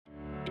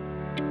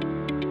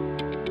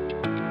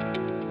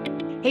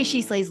Hey,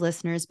 She Slays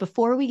listeners,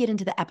 before we get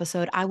into the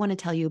episode, I want to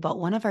tell you about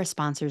one of our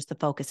sponsors, the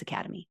Focus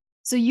Academy.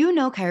 So you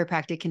know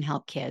chiropractic can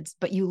help kids,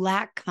 but you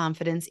lack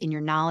confidence in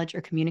your knowledge or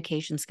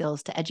communication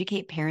skills to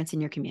educate parents in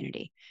your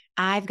community.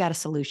 I've got a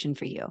solution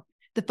for you.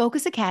 The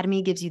Focus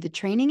Academy gives you the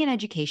training and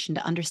education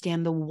to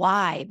understand the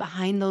why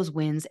behind those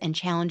wins and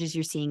challenges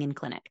you're seeing in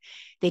clinic.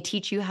 They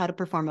teach you how to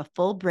perform a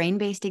full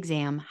brain-based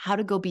exam, how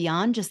to go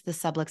beyond just the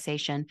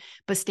subluxation,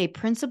 but stay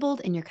principled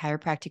in your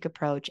chiropractic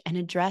approach and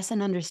address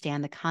and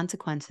understand the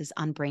consequences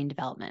on brain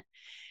development.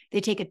 They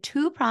take a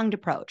two-pronged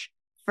approach.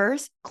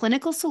 First,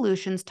 clinical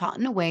solutions taught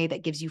in a way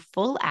that gives you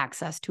full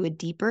access to a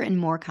deeper and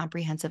more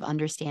comprehensive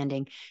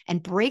understanding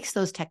and breaks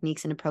those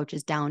techniques and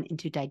approaches down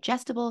into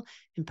digestible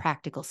and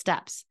practical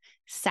steps.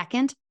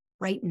 Second,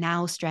 right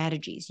now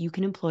strategies you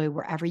can employ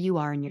wherever you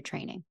are in your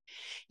training.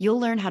 You'll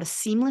learn how to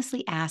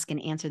seamlessly ask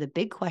and answer the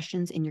big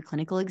questions in your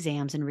clinical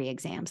exams and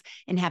re-exams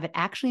and have it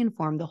actually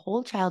inform the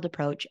whole child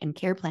approach and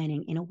care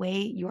planning in a way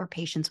your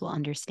patients will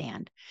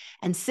understand.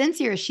 And since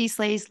you're a She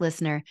Slays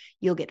listener,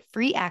 you'll get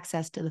free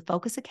access to the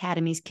Focus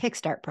Academy's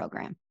Kickstart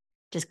program.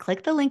 Just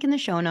click the link in the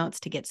show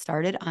notes to get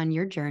started on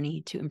your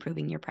journey to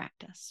improving your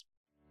practice.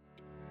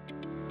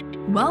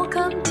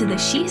 Welcome to the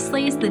She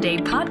Slays the Day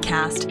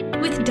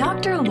podcast with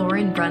Dr.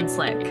 Lauren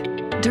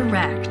Brunslick.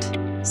 Direct,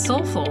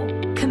 soulful,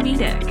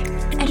 comedic,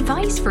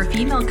 advice for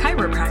female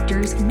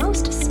chiropractors'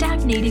 most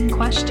stagnating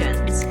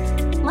questions.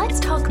 Let's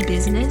talk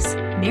business,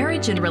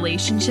 marriage and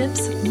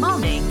relationships,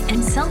 momming,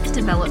 and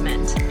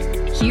self-development.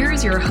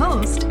 Here's your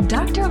host,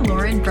 Dr.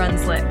 Lauren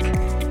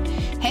Brunslick.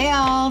 Hey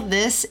all,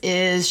 this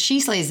is She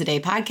Slays the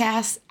Day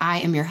podcast. I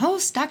am your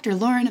host, Dr.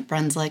 Lauren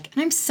Brunslick,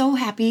 and I'm so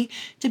happy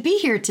to be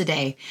here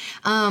today.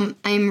 I'm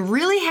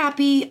really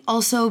happy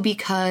also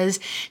because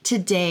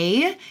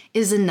today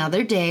is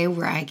another day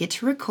where I get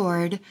to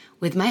record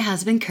with my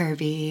husband,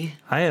 Kirby.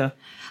 Hiya.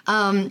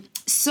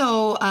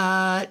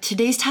 So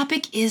today's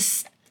topic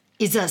is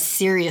a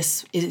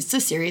serious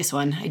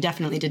one. I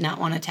definitely did not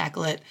want to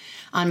tackle it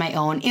on my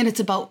own, and it's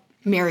about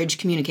marriage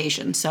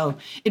communication. So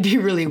it'd be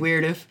really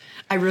weird if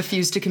I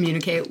refused to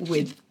communicate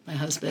with my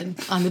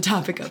husband on the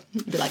topic of,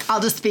 be like, I'll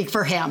just speak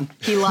for him.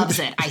 He loves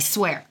it, I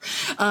swear.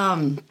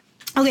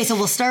 Okay, so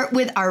we'll start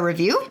with our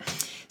review.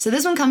 So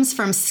this one comes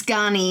from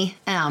Scani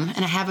M,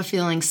 and I have a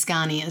feeling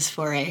Scani is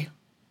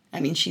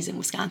she's in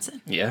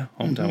Wisconsin. Yeah,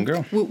 hometown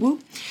girl. Woo woo.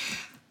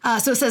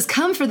 So it says,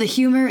 come for the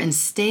humor and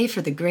stay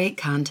for the great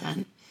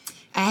content.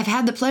 I have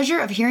had the pleasure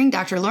of hearing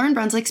Dr. Lauren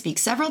Brunslick speak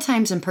several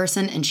times in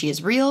person, and she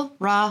is real,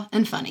 raw,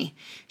 and funny.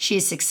 She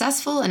is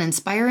successful and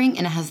inspiring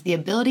and has the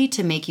ability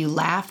to make you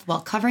laugh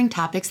while covering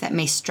topics that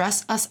may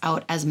stress us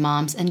out as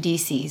moms and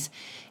DCs.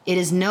 It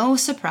is no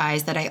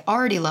surprise that I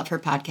already love her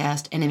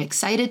podcast and am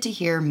excited to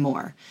hear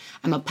more.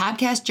 I'm a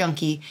podcast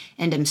junkie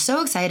and am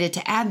so excited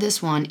to add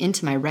this one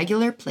into my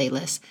regular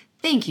playlist.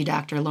 Thank you,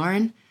 Dr.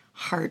 Lauren.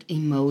 Heart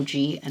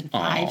emoji and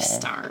 5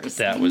 stars.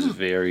 That was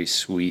very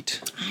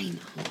sweet. I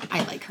know.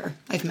 I like her.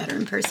 I've met her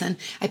in person.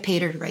 I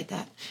paid her to write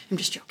that. I'm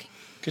just joking.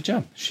 Good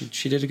job.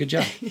 She did a good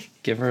job.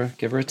 Give her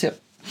a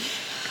tip.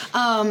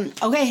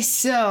 Okay,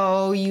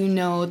 so you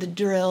know the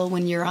drill.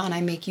 When you're on,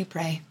 I make you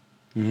pray.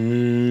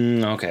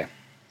 Okay.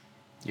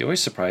 You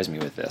always surprise me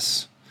with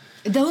this.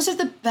 Those are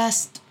the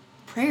best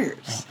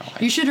prayers.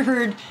 You should have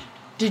heard.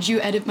 Did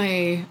you edit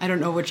I don't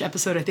know which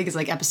episode, I think it's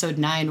like episode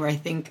 9, where I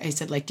think I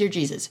said, like, Dear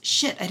Jesus,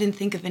 shit, I didn't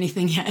think of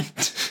anything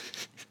yet.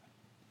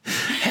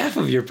 Half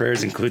of your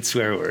prayers include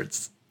swear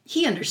words.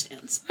 He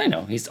understands. I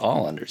know, he's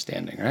all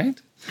understanding,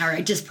 right? All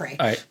right, just pray.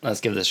 All right,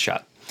 let's give this a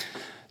shot.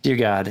 Dear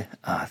God,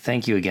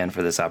 thank you again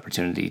for this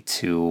opportunity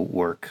to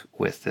work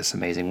with this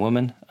amazing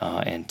woman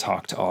and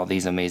talk to all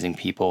these amazing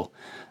people.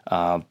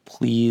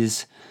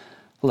 Please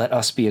let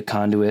us be a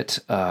conduit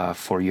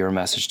for your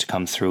message to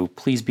come through.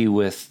 Please be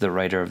with the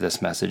writer of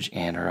this message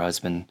and her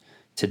husband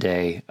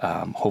today.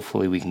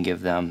 Hopefully we can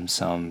give them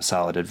some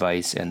solid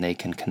advice and they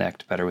can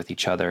connect better with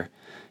each other.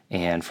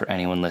 And for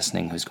anyone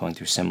listening who's going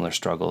through similar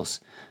struggles,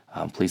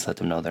 please let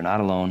them know they're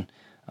not alone,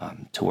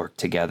 to work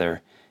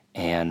together,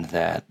 and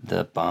that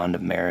the bond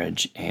of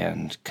marriage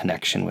and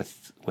connection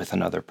with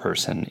another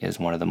person is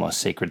one of the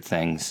most sacred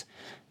things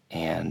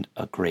and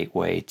a great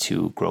way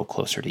to grow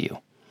closer to you.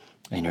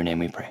 In your name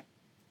we pray.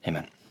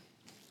 Amen.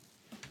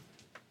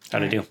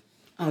 How'd I do?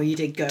 Oh, you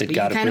did good. Did But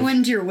God you kind of approve? went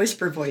into your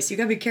whisper voice. You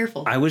got to be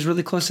careful. I was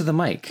really close to the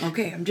mic.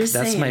 Okay, I'm just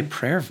saying. That's my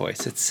prayer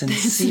voice. It's It's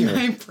sincere.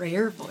 my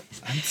prayer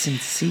voice. I'm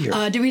sincere.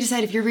 Did we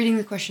decide if you're reading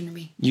the question or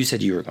me? You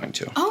said you were going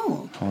to.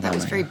 Oh, Hold that on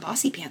was a very minute.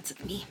 bossy pants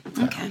of me.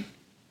 Okay.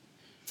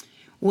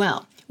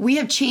 Well, we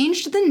have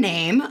changed the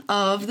name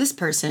of this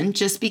person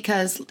just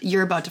because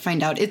you're about to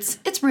find out. It's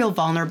real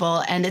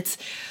vulnerable, and it's,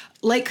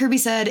 like Kirby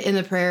said in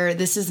the prayer,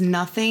 this is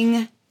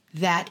nothing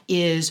that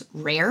is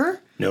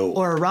rare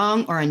or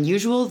wrong or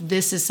unusual.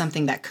 This is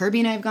something that Kirby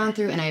and I have gone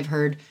through, and I've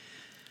heard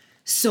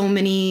so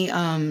many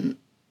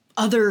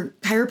other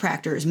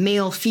chiropractors,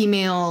 male,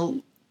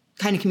 female,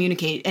 kind of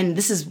communicate, and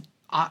this is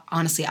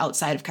honestly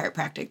outside of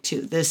chiropractic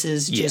too. This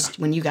is just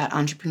when you got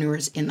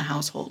entrepreneurs in the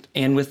household.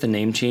 And with the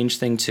name change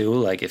thing too,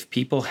 like if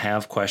people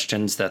have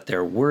questions that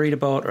they're worried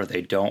about or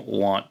they don't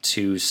want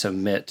to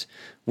submit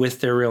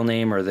with their real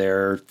name, or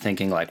they're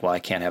thinking like, well, I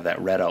can't have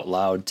that read out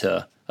loud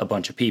to a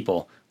bunch of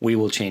people, we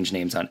will change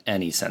names on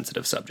any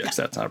sensitive subjects.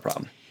 That's not a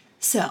problem.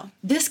 So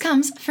this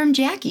comes from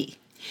Jackie.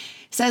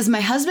 Says,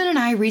 my husband and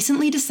I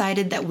recently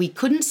decided that we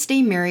couldn't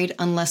stay married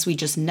unless we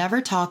just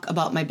never talk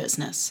about my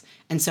business.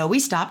 And so we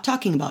stopped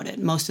talking about it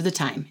most of the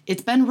time.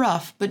 It's been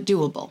rough, but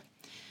doable.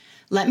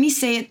 Let me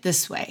say it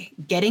this way.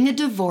 Getting a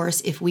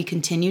divorce if we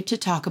continued to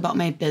talk about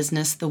my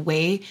business the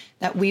way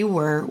that we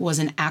were was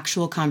an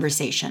actual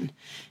conversation,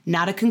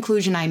 not a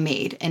conclusion I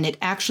made, and it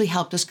actually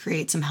helped us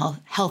create some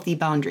healthy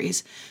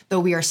boundaries, though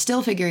we are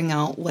still figuring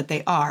out what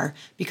they are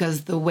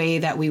because the way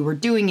that we were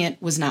doing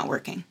it was not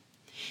working.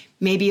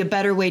 Maybe a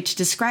better way to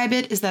describe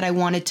it is that I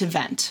wanted to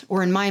vent,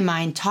 or in my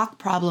mind, talk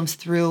problems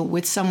through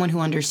with someone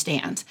who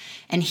understands.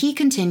 And he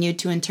continued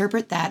to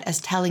interpret that as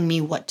telling me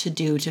what to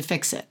do to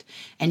fix it.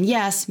 And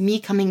yes,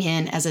 me coming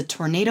in as a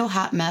tornado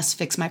hot mess,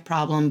 fix my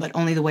problem, but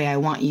only the way I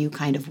want you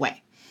kind of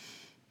way.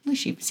 Well,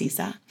 she sees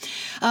that.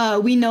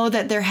 We know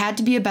that there had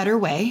to be a better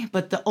way,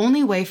 but the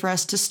only way for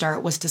us to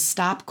start was to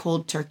stop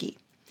cold turkey.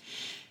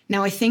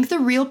 Now, I think the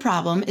real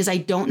problem is I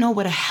don't know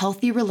what a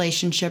healthy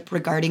relationship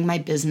regarding my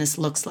business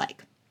looks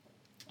like.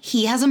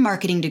 He has a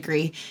marketing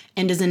degree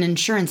and is an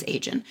insurance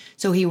agent,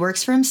 so he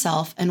works for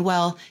himself and,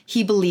 well,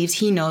 he believes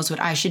he knows what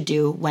I should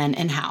do, when,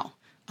 and how.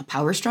 A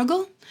power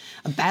struggle?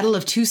 A battle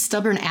of two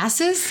stubborn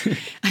asses?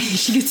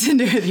 She gets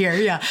into it here,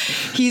 yeah.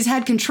 He's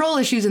had control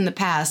issues in the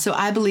past, so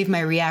I believe my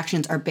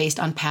reactions are based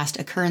on past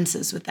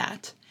occurrences with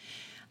that.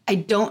 I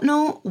don't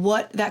know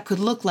what that could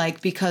look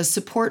like because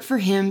support for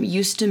him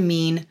used to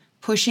mean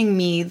pushing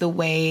me the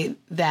way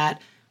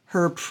that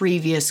her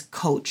previous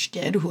coach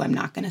did, who I'm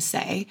not going to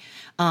say,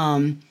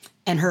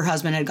 and her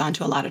husband had gone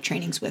to a lot of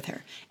trainings with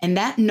her. And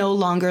that no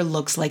longer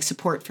looks like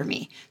support for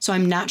me. So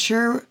I'm not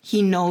sure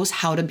he knows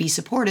how to be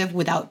supportive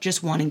without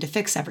just wanting to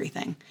fix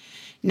everything.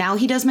 Now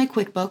he does my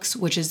QuickBooks,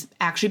 which has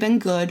actually been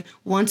good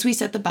once we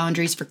set the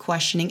boundaries for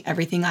questioning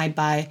everything I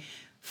buy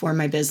for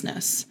my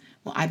business.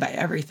 Well, I buy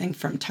everything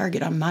from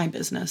Target on my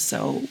business,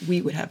 so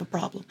we would have a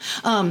problem.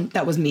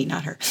 That was me,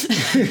 not her.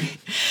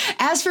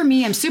 As for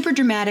me, I'm super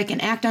dramatic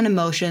and act on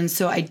emotions,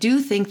 so I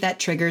do think that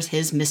triggers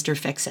his Mr.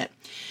 Fix-It.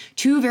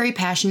 Two very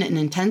passionate and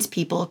intense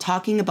people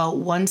talking about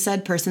one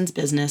said person's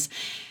business,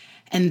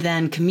 and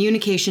then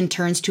communication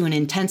turns to an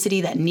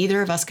intensity that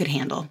neither of us could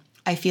handle.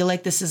 I feel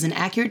like this is an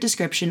accurate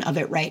description of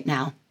it right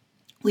now.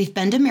 We've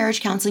been to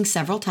marriage counseling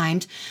several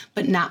times,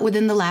 but not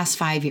within the last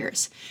 5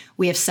 years.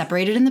 We have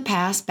separated in the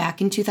past, back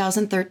in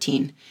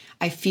 2013.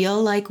 I feel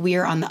like we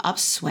are on the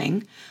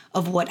upswing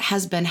of what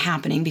has been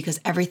happening because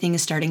everything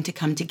is starting to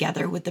come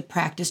together with the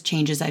practice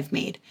changes I've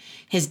made.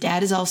 His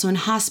dad is also in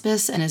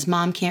hospice, and his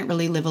mom can't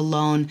really live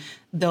alone,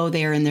 though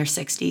they are in their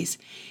 60s.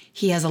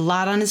 He has a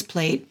lot on his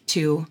plate,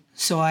 too,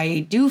 so I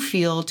do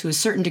feel, to a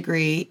certain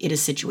degree, it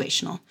is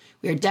situational.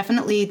 We are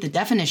definitely the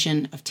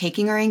definition of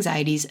taking our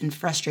anxieties and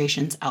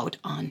frustrations out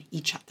on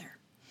each other.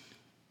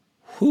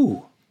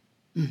 Whew.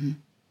 Mm-hmm.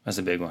 That's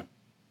a big one.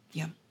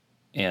 Yeah.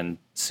 And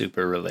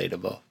super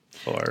relatable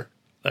for,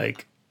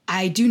 like...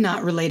 I do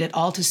not relate at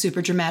all to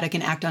super dramatic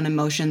and act on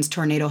emotions,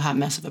 tornado hot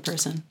mess of a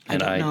person. I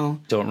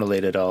don't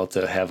relate at all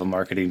to have a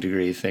marketing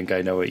degree, think I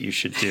know what you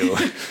should do.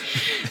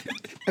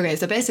 Okay,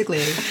 so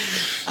basically,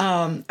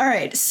 all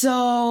right,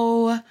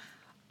 so...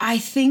 I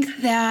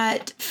think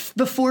that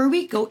before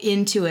we go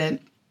into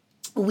it,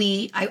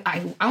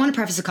 I want to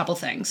preface a couple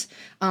things.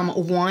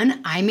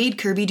 One, I made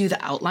Kirby do the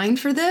outline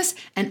for this,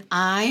 and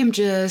I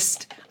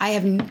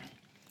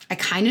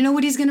kind of know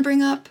what he's going to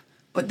bring up,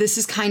 but this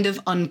is kind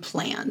of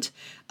unplanned.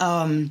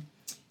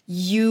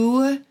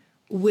 You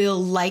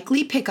will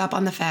likely pick up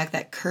on the fact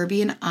that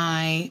Kirby and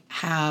I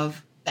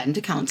have been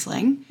to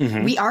counseling.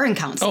 Mm-hmm. We are in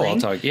counseling. Oh, I'll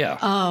talk,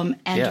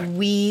 yeah.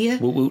 We...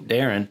 Woot woot,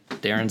 Darren.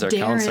 Darren's our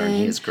counselor, and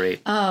he is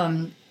great.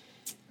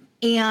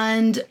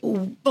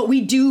 But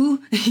we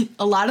do,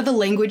 a lot of the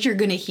language you're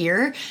going to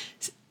hear,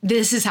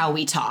 this is how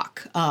we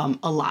talk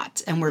a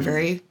lot. And we're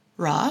very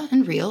raw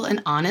and real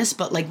and honest,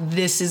 but like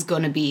this is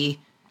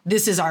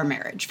our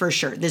marriage for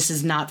sure. This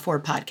is not for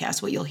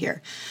podcasts, what you'll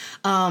hear.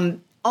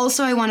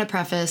 Also, I want to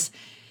preface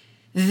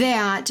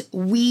that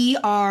we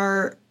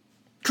are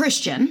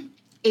Christian,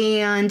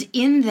 and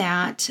in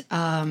that,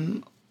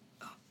 a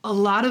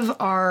lot of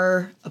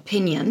our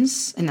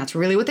opinions, and that's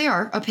really what they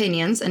are,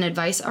 opinions and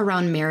advice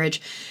around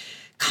marriage,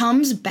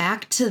 comes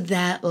back to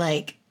that,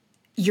 like,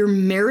 your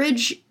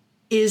marriage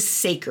is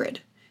sacred,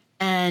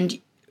 and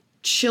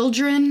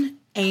children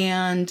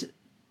and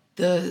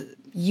the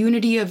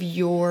unity of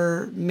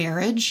your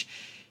marriage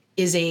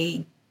is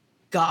a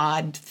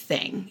God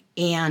thing,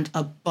 and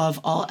above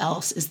all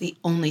else is the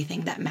only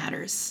thing that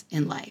matters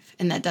in life.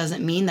 And that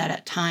doesn't mean that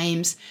at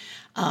times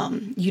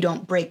you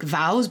don't break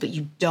vows, but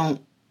you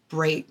don't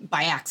break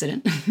by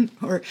accident,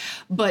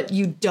 but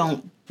you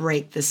don't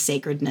break the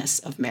sacredness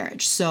of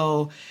marriage.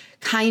 So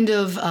kind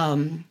of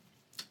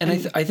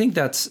And I think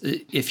that's,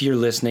 if you're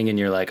listening and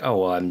you're like,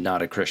 oh, well, I'm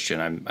not a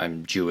Christian,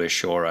 I'm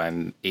Jewish, or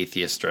I'm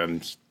atheist, or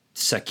I'm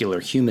secular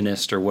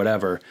humanist, or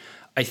whatever,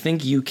 I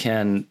think you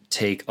can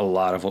take a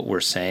lot of what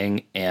we're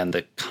saying and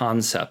the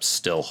concepts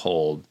still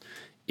hold.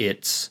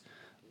 It's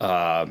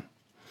where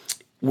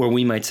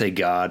we might say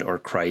God or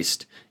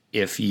Christ,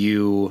 if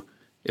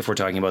we're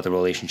talking about the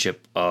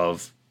relationship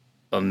of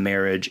a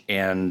marriage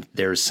and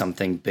there's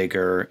something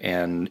bigger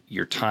and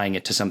you're tying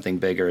it to something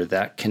bigger,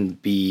 that can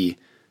be,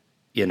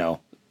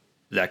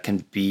 that can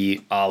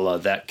be Allah,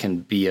 that can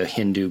be a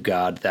Hindu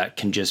god, that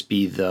can just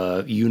be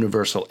the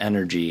universal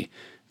energy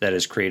that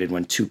is created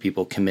when two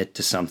people commit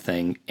to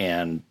something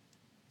and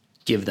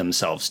give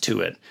themselves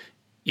to it.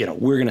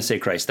 We're going to say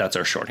Christ, that's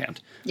our shorthand.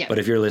 Yeah. But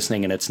if you're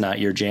listening and it's not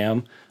your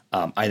jam,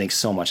 I think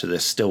so much of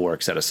this still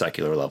works at a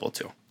secular level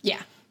too.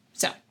 Yeah.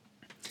 So,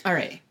 all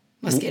right,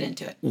 let's get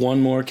into it. One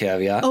more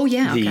caveat. Oh,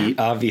 yeah. The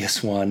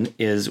obvious one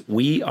is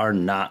we are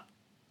not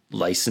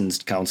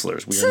licensed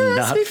counselors. We are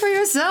not. Speak for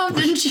yourself.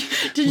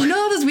 Did you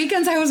know those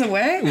weekends I was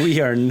away?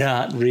 We are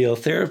not real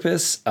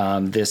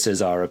therapists. This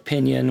is our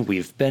opinion.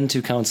 We've been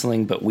to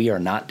counseling, but we are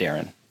not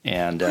Darren.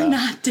 And we're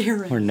not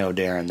Darren. We're no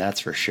Darren,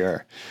 that's for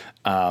sure.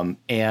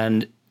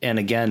 And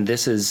again,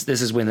 this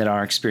is within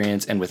our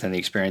experience and within the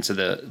experience of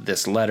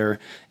this letter.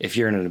 If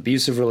you're in an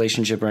abusive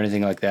relationship or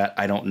anything like that,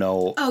 I don't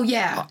know. Oh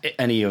yeah.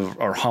 Any of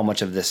or how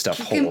much of this stuff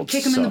holds.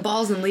 Kick them in the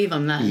balls and leave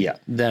them then. Yeah.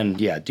 Then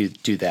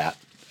do that.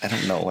 I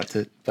don't know what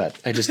to, but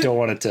I just don't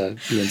want it to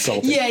be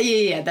insulting.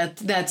 Yeah.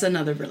 That's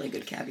another really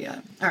good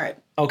caveat. All right.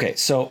 Okay,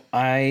 so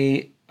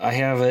I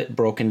have it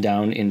broken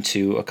down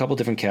into a couple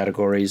different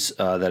categories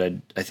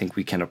that I think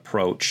we can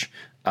approach.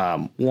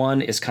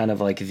 One is kind of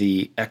like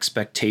the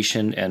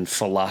expectation and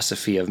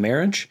philosophy of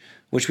marriage,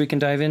 which we can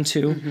dive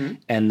into,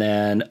 and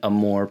then a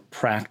more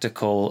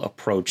practical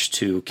approach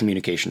to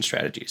communication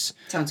strategies.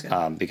 Sounds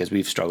good. Because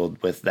we've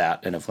struggled with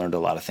that and have learned a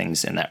lot of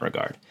things in that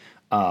regard.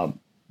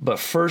 But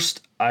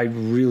first, I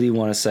really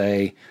want to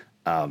say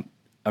I'm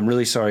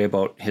really sorry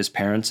about his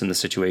parents and the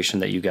situation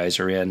that you guys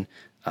are in.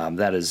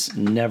 That is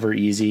never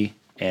easy.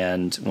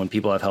 And when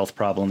people have health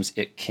problems,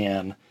 it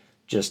can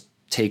just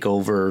take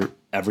over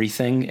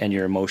everything and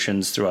your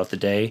emotions throughout the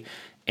day.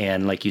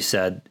 And like you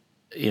said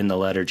in the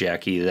letter,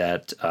 Jackie,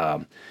 that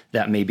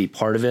that may be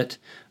part of it.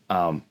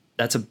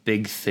 That's a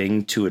big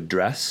thing to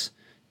address,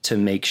 to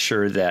make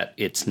sure that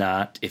it's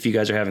not, if you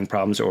guys are having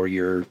problems or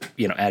you're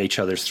at each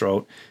other's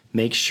throat,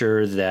 make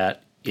sure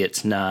that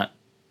it's not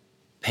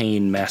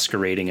pain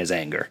masquerading as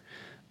anger.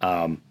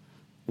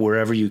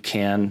 Wherever you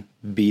can,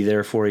 be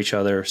there for each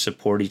other,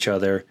 support each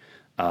other,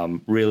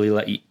 really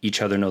let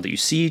each other know that you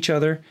see each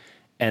other.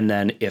 And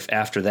then if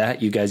after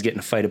that you guys get in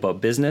a fight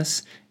about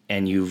business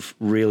and you've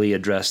really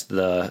addressed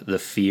the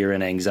fear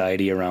and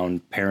anxiety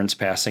around parents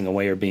passing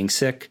away or being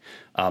sick,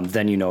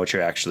 then you know what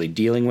you're actually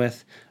dealing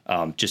with.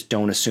 Just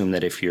don't assume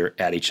that if you're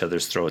at each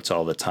other's throats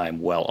all the time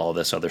while all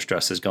this other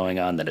stress is going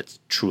on, that it's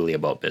truly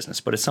about business.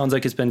 But it sounds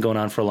like it's been going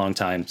on for a long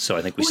time, so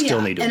I think we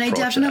still need to approach that. And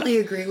I definitely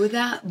agree with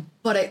that.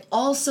 But I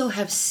also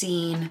have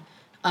seen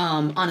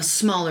on a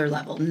smaller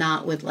level,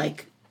 not with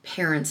like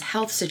parents'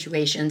 health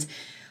situations,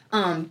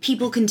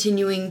 people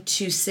continuing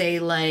to say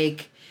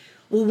like,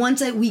 well,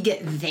 once we get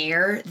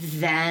there,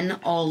 then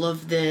all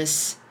of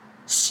this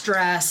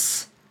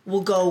stress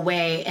will go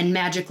away and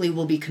magically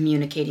we'll be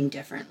communicating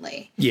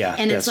differently. Yeah.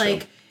 And it's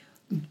like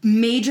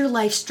major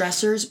life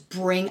stressors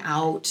bring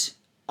out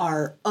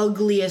our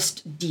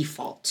ugliest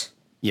default.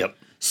 Yep.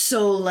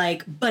 So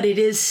like, but it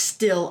is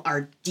still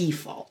our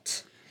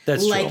default.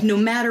 That's like, true. no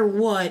matter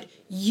what,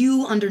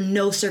 you under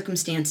no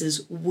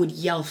circumstances would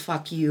yell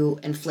fuck you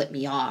and flip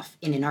me off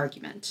in an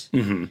argument.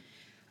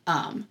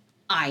 Mm-hmm.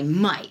 I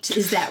might.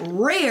 Is that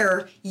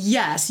rare?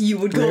 Yes, you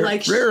would go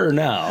like... Rarer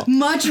now.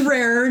 Much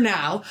rarer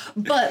now.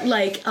 But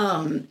like,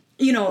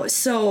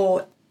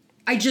 so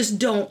I just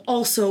don't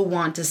also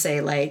want to say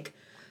like,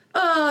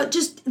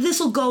 just this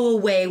will go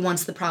away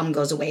once the problem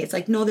goes away. It's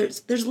like, no,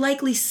 there's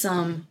likely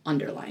some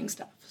underlying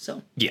stuff.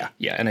 So yeah,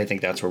 and I think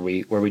that's where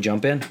we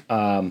jump in.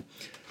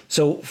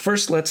 So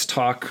first, let's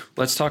talk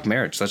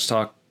marriage. Let's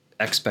talk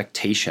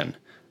expectation.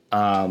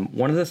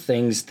 One of the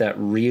things that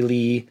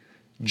really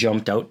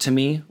jumped out to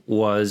me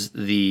was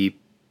the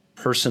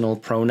personal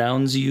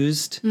pronouns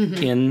used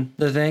in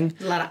the thing.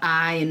 A lot of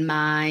I and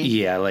my.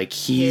 Yeah, like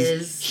he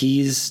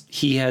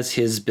has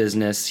his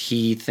business.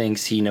 He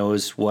thinks he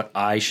knows what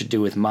I should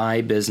do with my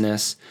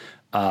business.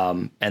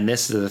 And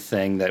this is the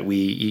thing that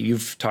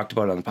you've talked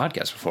about on the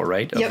podcast before,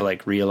 right? Of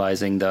like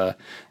realizing the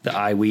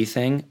I we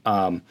thing.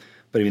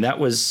 But I mean,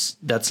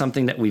 that's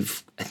something that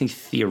we've, I think,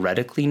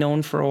 theoretically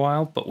known for a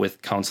while, but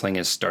with counseling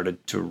has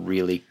started to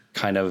really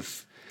kind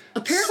of.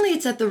 Apparently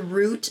it's at the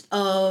root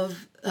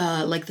of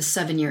like the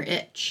 7-year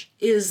itch.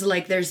 Is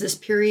like there's this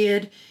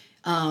period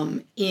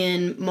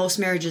in most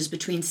marriages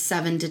between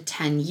 7 to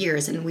 10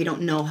 years, and we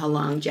don't know how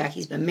long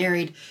Jackie's been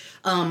married,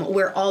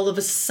 where all of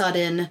a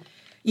sudden,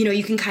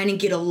 you can kind of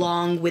get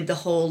along with the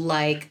whole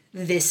like,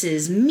 this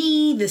is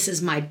me, this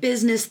is my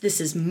business, this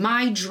is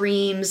my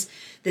dreams,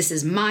 this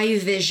is my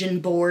vision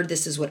board,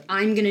 this is what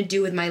I'm going to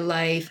do with my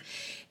life.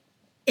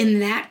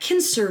 And that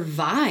can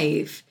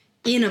survive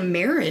in a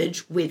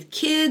marriage with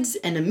kids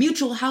and a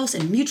mutual house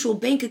and mutual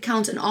bank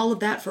accounts and all of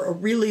that for a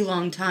really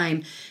long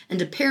time.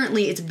 And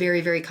apparently it's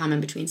very, very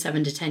common between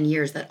 7 to 10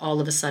 years that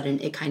all of a sudden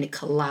it kind of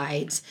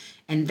collides,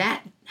 and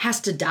that has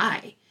to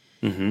die.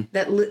 Mm-hmm.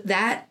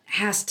 That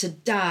has to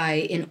die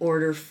in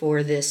order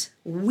for this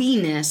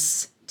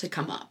we-ness to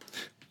come up.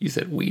 You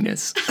said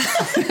we-ness.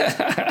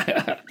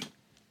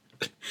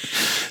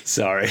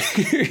 Sorry.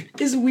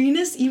 Is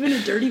we-ness even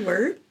a dirty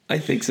word? I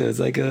think so. It's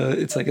like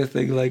a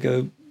thing like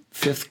a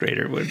fifth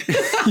grader would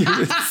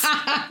use.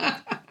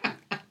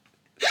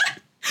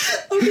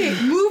 Okay,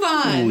 move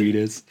on.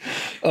 We-ness.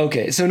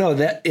 Okay, so no,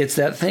 it's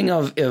that thing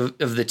of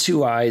the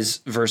two I's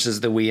versus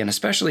the we, and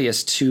especially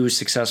as two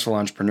successful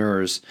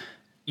entrepreneurs,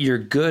 you're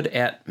good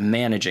at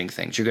managing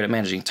things. You're good at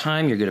managing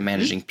time. You're good at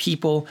managing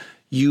people.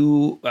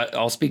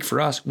 I'll speak for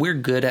us. We're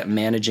good at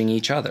managing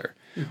each other.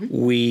 Mm-hmm.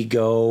 We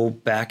go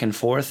back and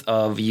forth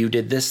of, you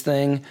did this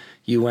thing,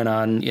 you went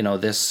on,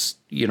 this,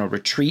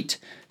 retreat.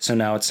 So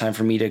now it's time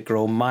for me to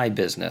grow my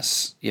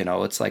business.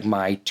 It's like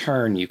my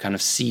turn. You kind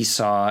of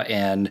seesaw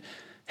and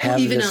have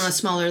even on a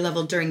smaller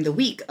level during the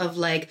week of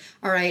like,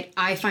 all right,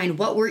 I find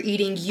what we're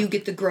eating, you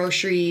get the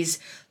groceries,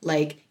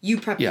 like you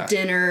prep the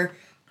dinner,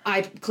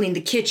 I clean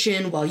the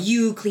kitchen while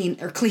you clean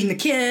the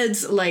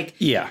kids. Like,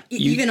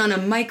 even on a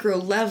micro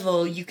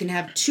level, you can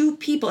have two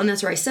people. And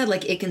that's where I said,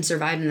 like, it can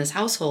survive in this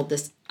household,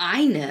 this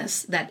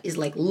I-ness that is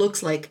like,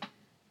 looks like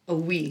a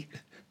we-ness.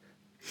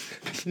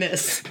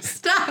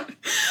 Stop.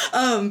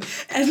 And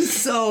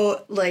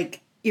so like,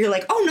 you're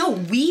like, oh no,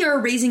 we are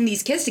raising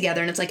these kids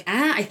together. And it's like,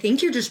 I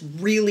think you're just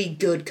really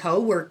good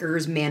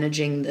coworkers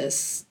managing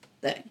this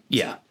thing.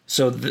 Yeah.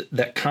 So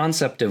that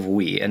concept of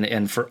we,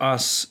 and for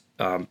us,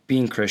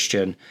 being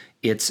Christian,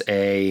 it's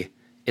a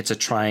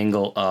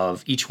triangle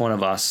of each one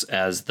of us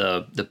as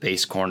the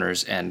base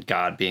corners and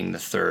God being the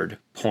third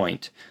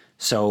point.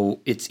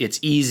 So it's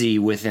easy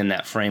within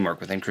that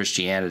framework, within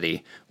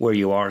Christianity, where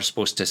you are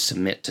supposed to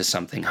submit to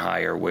something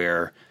higher,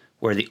 where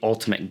the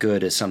ultimate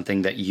good is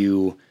something that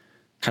you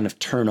kind of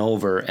turn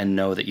over and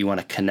know that you want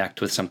to connect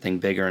with something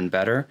bigger and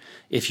better.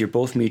 If you're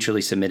both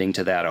mutually submitting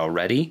to that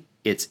already,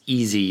 it's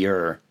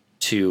easier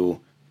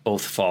to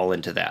both fall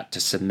into that, to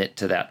submit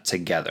to that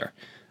together.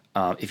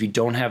 If you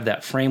don't have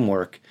that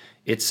framework,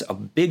 it's a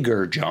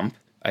bigger jump,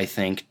 I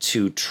think,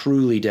 to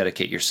truly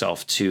dedicate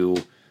yourself to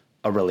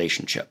a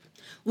relationship.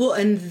 Well,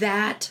 and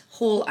that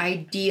whole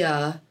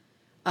idea,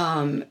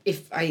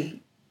 if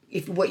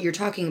what you're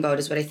talking about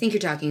is what I think you're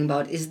talking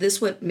about, is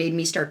this what made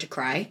me start to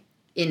cry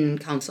in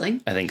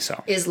counseling? I think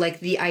so. Is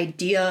like the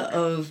idea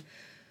of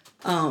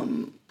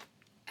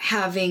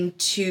having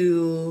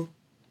to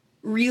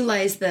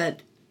realize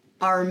that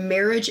our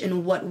marriage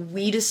and what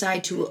we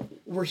decide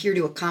we're here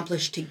to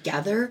accomplish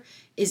together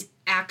is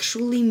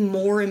actually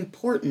more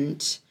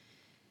important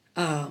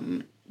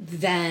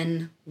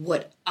than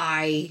what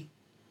I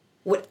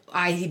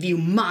view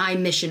my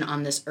mission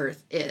on this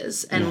earth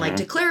is. And like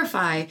to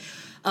clarify, if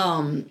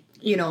I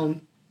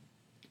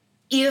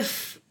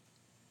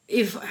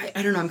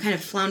don't know, I'm kind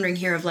of floundering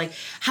here of like,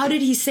 how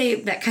did he say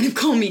that kind of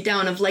calm me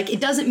down of like, it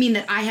doesn't mean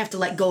that I have to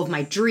let go of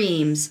my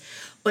dreams,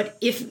 but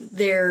if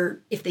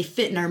they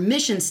fit in our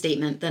mission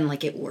statement, then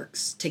like it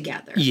works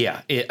together.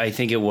 Yeah, I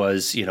think it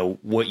was,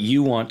 what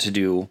you want to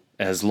do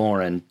as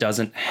Lauren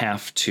doesn't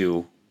have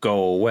to go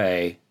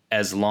away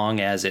as long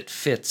as it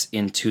fits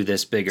into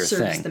this bigger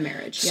Serves thing. The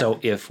marriage. So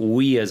if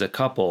we as a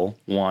couple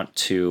want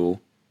to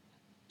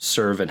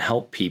serve and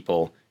help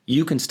people,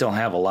 you can still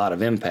have a lot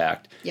of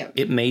impact. Yep.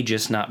 It may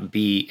just not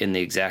be in the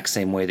exact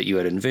same way that you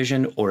had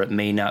envisioned, or it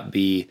may not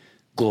be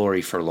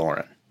glory for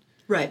Lauren.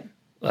 Right.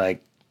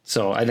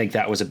 So I think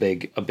that was a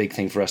big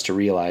thing for us to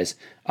realize.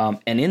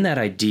 And in that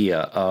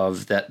idea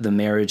of that the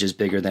marriage is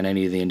bigger than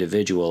any of the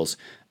individuals,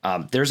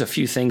 there's a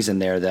few things in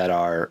there that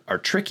are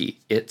tricky.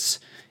 It's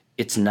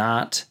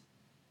not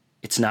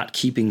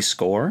keeping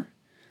score.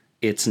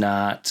 It's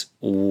not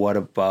what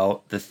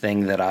about the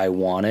thing that I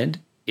wanted.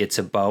 It's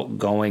about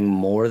going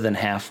more than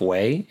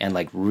halfway and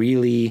like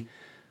really,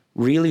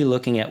 really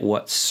looking at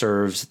what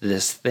serves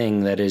this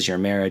thing that is your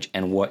marriage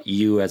and what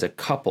you as a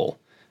couple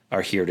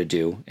are here to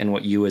do and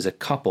what you as a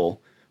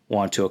couple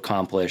want to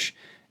accomplish.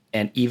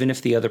 And even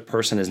if the other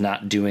person is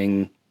not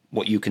doing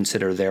what you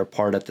consider their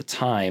part at the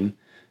time,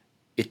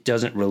 it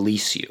doesn't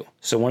release you.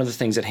 So one of the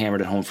things that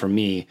hammered it home for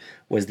me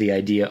was the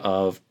idea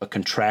of a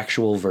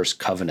contractual versus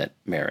covenant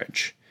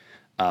marriage.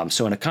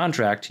 So in a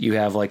contract, you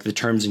have like the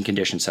terms and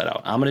conditions set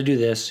out. I'm going to do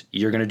this.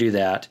 You're going to do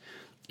that.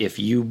 If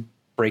you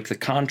break the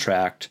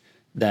contract,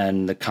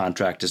 then the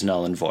contract is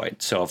null and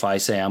void. So if I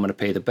say I'm going to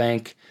pay the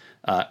bank,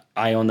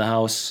 I own the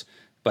house,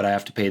 but I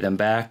have to pay them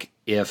back.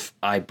 If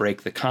I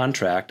break the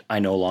contract, I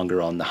no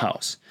longer own the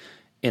house.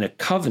 In a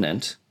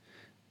covenant,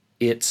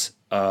 it's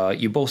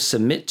you both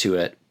submit to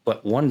it,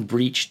 but one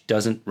breach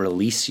doesn't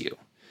release you.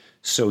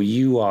 So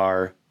you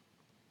are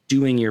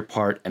doing your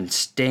part and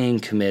staying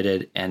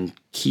committed and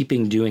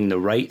keeping doing the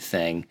right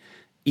thing,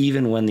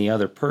 even when the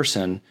other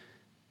person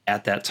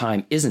at that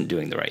time isn't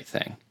doing the right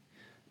thing.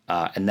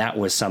 And that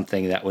was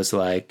something that was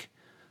like,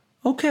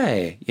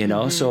 okay,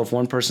 so if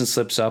one person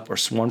slips up or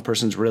one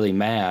person's really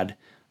mad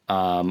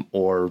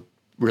or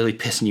really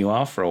pissing you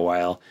off for a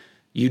while,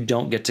 you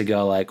don't get to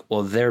go like,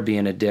 well, they're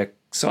being a dick,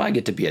 so I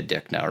get to be a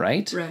dick now,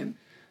 right? Right.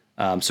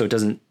 So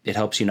it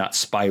helps you not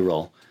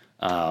spiral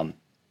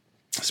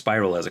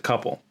as a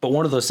couple. But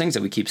one of those things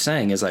that we keep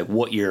saying is like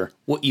what you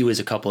as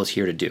a couple is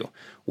here to do,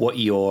 what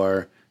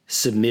you're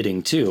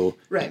submitting to.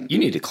 Right. You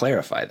need to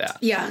clarify that.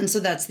 Yeah. And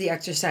so that's the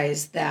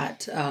exercise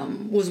that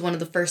was one of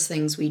the first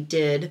things we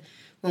did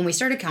when we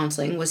started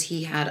counseling was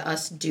he had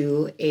us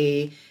do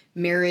a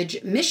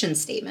marriage mission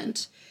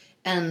statement.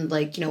 And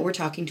we're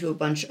talking to a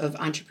bunch of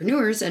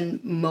entrepreneurs,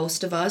 and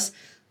most of us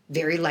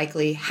very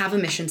likely have a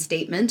mission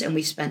statement, and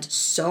we spent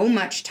so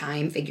much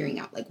time figuring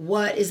out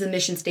what is the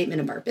mission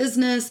statement of our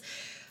business.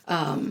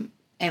 And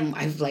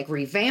I've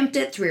revamped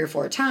it 3 or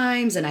 4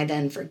 times, and I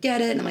then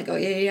forget it, and I'm like, oh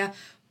yeah.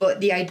 But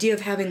the idea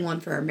of having one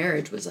for our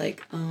marriage was I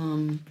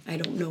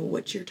don't know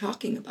what you're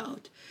talking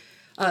about.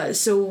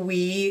 So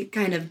we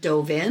kind of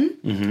dove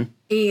in,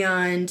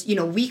 and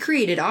we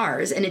created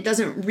ours, and it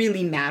doesn't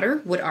really matter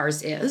what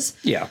ours is.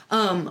 Yeah.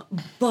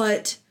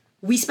 But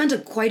we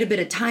spent quite a bit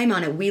of time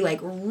on it. We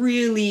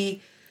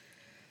really,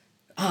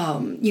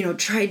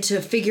 tried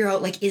to figure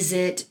out is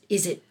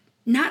it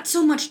not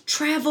so much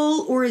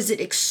travel, or is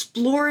it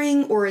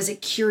exploring, or is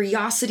it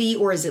curiosity,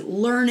 or is it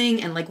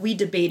learning? And we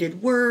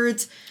debated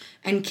words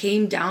and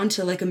came down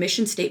to a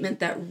mission statement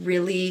that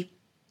really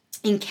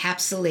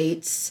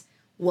encapsulates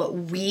what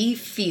we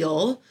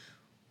feel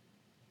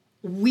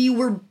we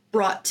were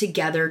brought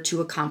together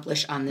to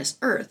accomplish on this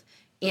earth.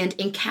 And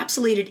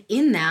encapsulated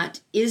in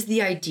that is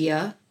the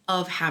idea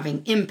of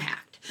having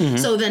impact.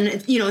 So then,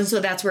 and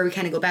so that's where we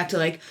kind of go back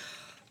to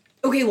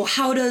okay, well,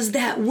 how does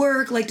that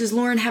work? Does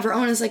Lauren have her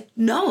own? It's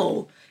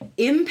no,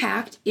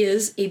 impact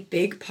is a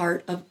big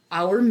part of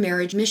our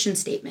marriage mission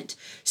statement.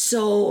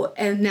 So,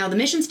 and now the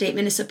mission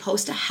statement is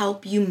supposed to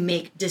help you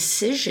make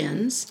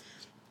decisions.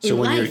 So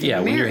when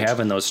you're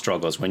having those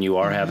struggles, when you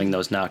are having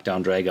those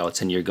knockdown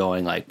dragouts, and you're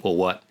going well,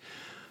 what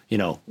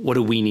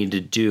do we need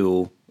to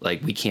do?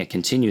 We can't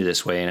continue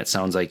this way. And it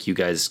sounds like you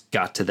guys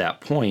got to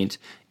that point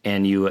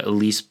and you at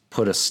least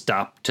put a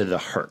stop to the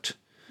hurt.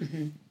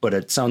 But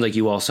it sounds like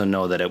you also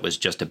know that it was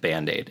just a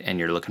Band-Aid and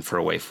you're looking for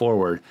a way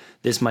forward.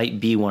 This might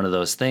be one of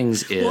those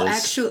things Well,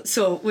 actually,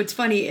 so what's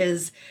funny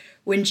is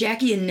when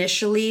Jackie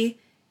initially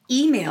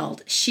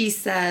emailed, she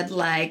said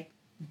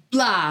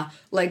blah,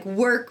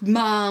 work,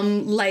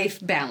 mom, life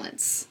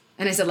balance.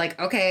 And I said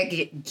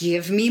okay,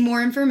 give me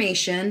more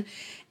information.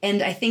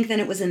 And I think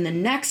then it was in the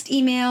next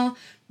email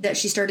that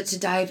she started to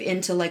dive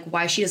into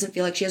why she doesn't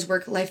feel like she has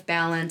work-life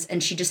balance.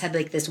 And she just had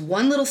this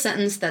one little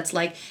sentence that's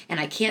and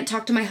I can't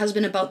talk to my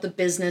husband about the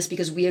business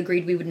because we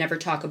agreed we would never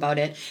talk about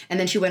it. And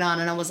then she went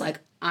on and I was like,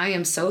 I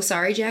am so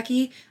sorry,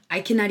 Jackie.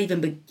 I cannot even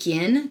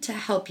begin to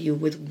help you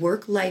with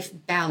work-life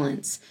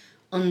balance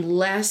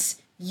unless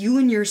you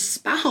and your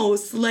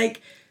spouse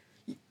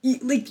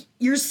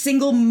you're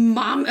single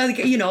mom,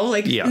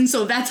 Yeah. And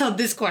so that's how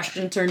this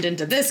question turned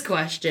into this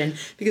question,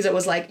 because it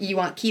was you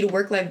want key to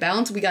work-life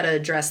balance? We got to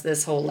address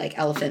this whole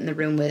elephant in the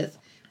room with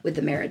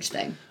the marriage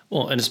thing.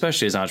 Well, and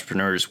especially as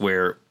entrepreneurs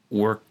where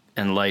work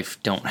and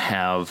life don't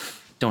have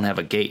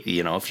a gate,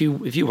 if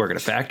you work at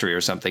a factory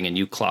or something and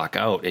you clock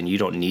out and you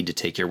don't need to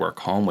take your work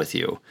home with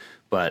you.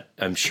 But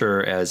I'm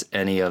sure as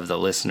any of the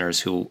listeners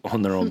who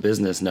own their own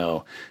business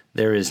know,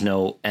 there is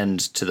no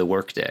end to the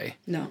workday.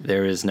 No.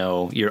 There is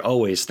you're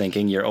always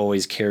thinking, you're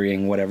always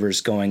carrying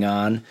whatever's going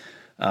on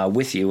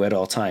with you at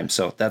all times.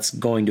 So that's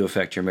going to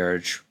affect your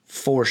marriage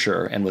for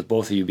sure. And with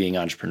both of you being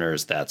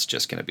entrepreneurs, that's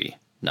just going to be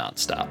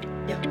nonstop.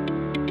 Yep.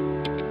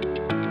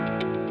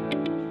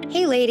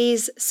 Hey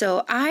ladies,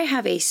 so I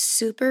have a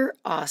super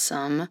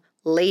awesome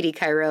lady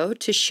chiro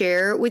to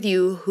share with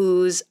you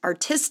who's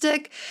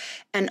artistic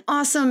and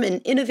awesome and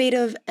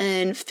innovative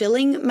and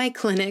filling my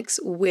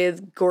clinics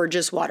with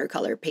gorgeous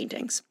watercolor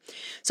paintings.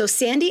 So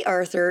Sandy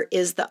Arthur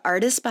is the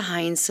artist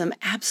behind some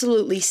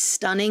absolutely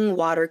stunning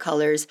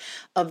watercolors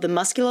of the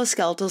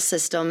musculoskeletal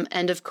system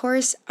and of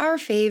course our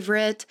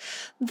favorite,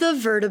 the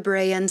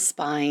vertebrae and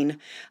spine.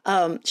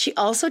 She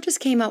also just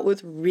came out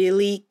with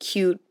really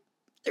cute,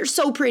 they're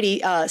so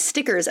pretty,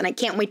 stickers, and I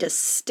can't wait to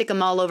stick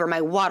them all over my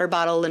water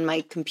bottle and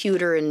my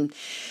computer and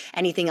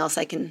anything else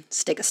I can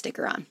stick a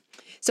sticker on.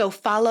 So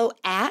follow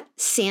at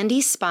Sandy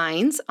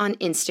Spines on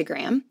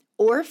Instagram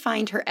or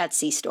find her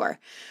Etsy store.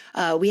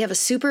 We have a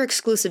super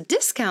exclusive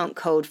discount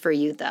code for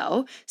you,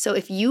 though. So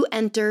if you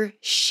enter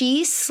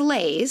She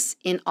Slays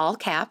in all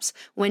caps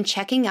when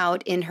checking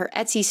out in her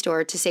Etsy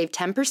store to save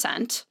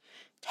 10%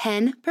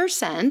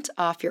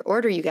 off your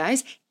order, you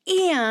guys,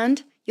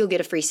 and you'll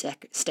get a free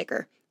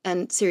sticker.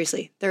 And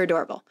seriously, they're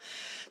adorable.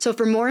 So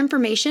for more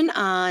information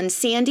on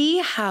Sandy,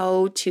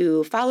 how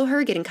to follow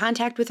her, get in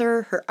contact with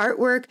her, her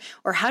artwork,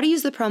 or how to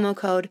use the promo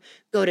code,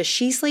 go to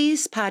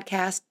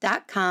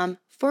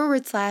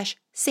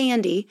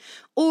sheslayspodcast.com/Sandy,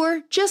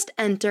 or just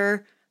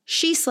enter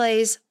She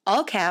Slays,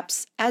 all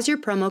caps, as your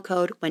promo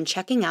code when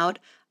checking out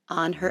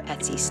on her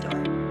Etsy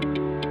store.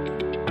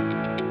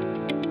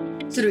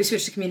 So do we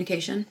switch to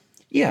communication?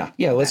 Yeah.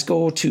 Let's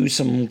go to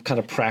some kind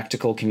of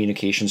practical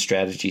communication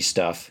strategy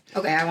stuff.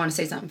 Okay, I want to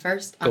say something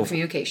first on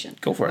communication.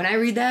 Go for it. When I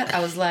read that, I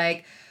was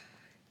like,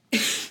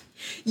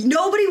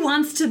 nobody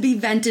wants to be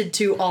vented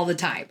to all the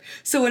time.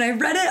 So when I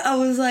read it, I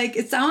was like,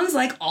 it sounds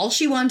like all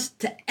she wanted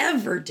to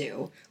ever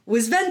do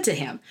was vent to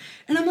him.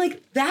 And I'm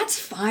like, that's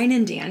fine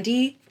and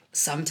dandy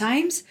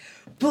sometimes,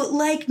 but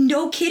like,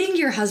 no kidding,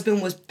 your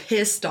husband was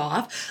pissed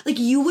off. Like,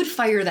 you would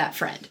fire that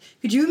friend.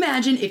 Could you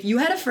imagine if you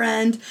had a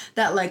friend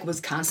that like was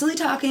constantly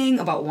talking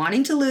about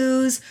wanting to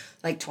lose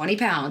like 20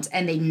 pounds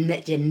and they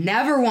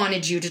never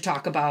wanted you to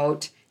talk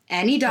about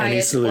any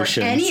diet or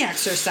any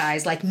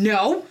exercise? Like,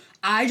 no,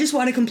 I just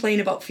want to complain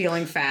about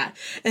feeling fat.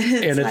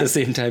 And at the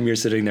same time, you're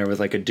sitting there with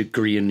like a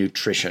degree in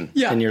nutrition.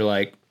 Yeah. And you're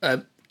like,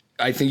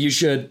 I think you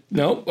should.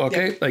 No?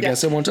 Okay. I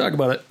guess I won't talk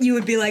about it. You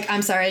would be like,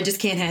 I'm sorry, I just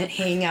can't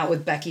hang out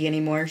with Becky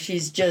anymore.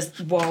 She's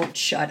just won't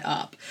shut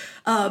up.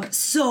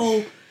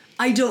 So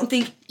I don't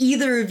think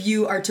either of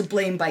you are to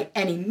blame by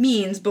any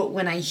means. But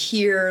when I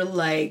hear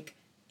like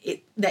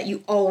that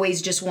you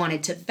always just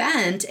wanted to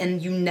vent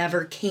and you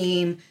never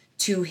came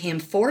to him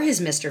for his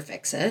Mr.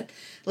 Fix-It,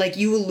 like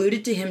you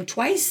alluded to him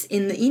twice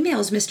in the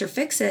emails, Mr.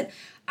 Fix-It,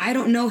 I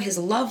don't know his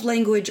love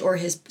language or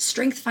his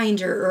strength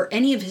finder or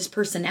any of his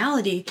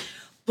personality,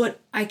 but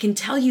I can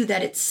tell you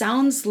that it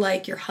sounds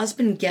like your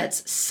husband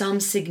gets some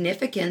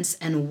significance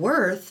and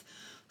worth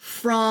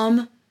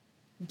from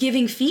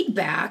giving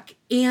feedback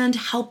and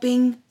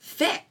helping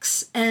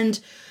fix. And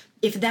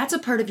if that's a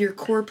part of your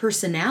core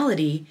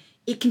personality,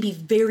 it can be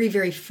very,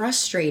 very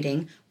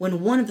frustrating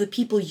when one of the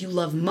people you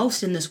love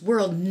most in this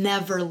world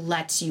never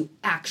lets you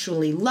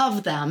actually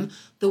love them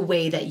the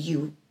way that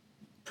you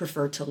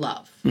prefer to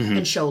love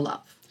and show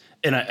love.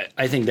 And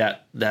I think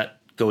that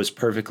goes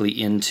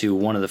perfectly into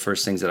one of the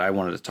first things that I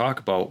wanted to talk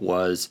about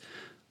was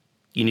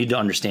you need to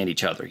understand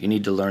each other. You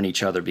need to learn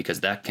each other because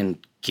that can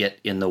get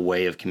in the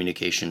way of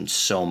communication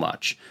so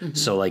much.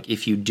 So like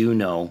if you do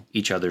know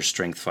each other's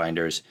strength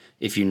finders,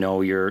 if you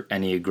know your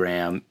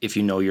Enneagram, if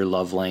you know your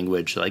love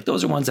language, like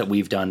those are ones that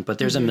we've done, but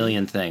there's a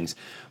million things.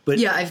 But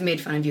yeah, I've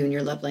made fun of you in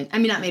your love language. I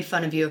mean, not made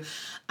fun of you.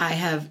 I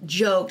have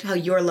joked how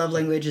your love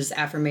language is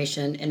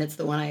affirmation, and it's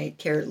the one I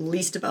care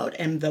least about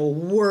and the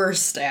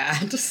worst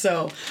at.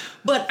 So,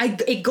 but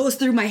it goes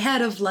through my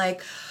head of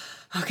like,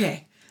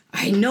 okay,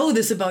 I know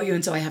this about you,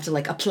 and so I have to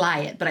like apply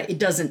it, but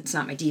it's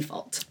not my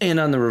default. And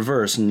on the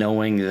reverse,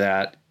 knowing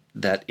that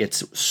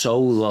it's so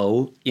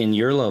low in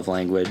your love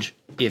language,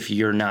 if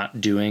you're not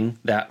doing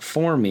that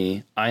for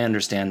me, I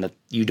understand that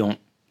you don't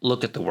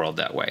look at the world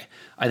that way.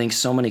 I think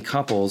so many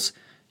couples,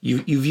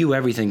 you view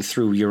everything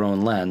through your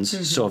own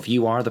lens. So if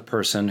you are the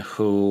person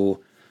who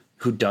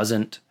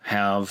doesn't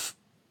have,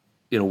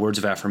 words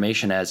of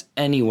affirmation as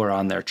anywhere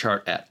on their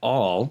chart at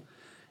all,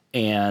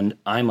 and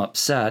I'm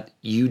upset,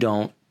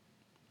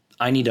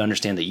 I need to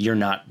understand that you're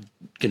not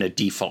going to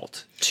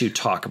default to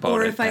talk about it.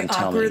 Or if I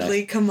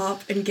awkwardly come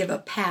up and give a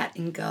pat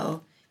and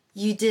go,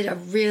 you did a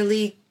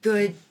really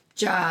good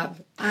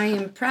job. I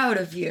am proud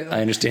of you.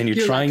 I understand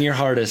you're trying like, your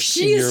hardest.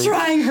 She's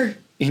trying her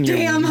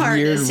damn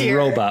hardest here.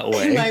 Robot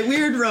way. In my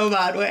weird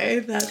robot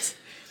way.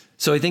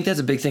 So I think that's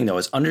a big thing, though,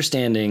 is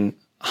understanding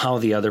how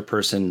the other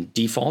person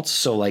defaults.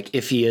 So like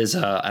if he is,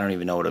 I don't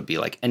even know what it would be,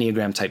 like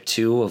Enneagram type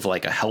 2 of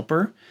like a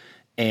helper,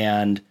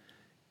 and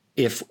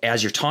if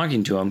as you're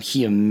talking to him,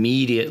 he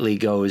immediately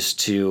goes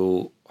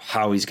to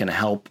how he's going to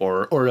help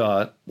or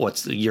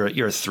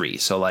you're a 3,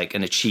 so like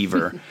an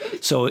achiever.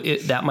 So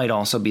that might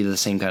also be the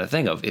same kind of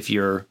thing of if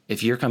you're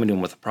coming to him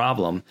with a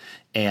problem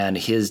and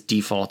his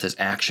default is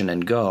action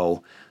and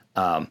go,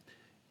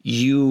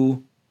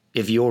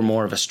 if you're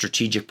more of a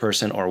strategic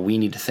person or we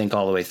need to think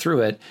all the way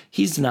through it,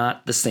 he's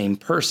not the same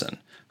person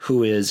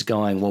who is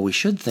going, well, we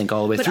should think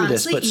all the way through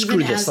honestly, this, but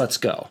screw this, let's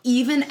go.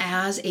 Even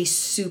as a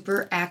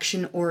super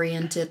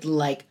action-oriented,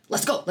 like,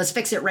 let's go, let's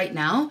fix it right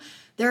now,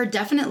 there are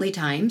definitely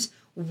times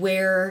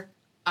where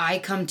I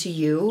come to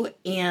you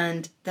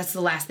and that's the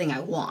last thing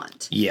I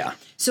want. Yeah.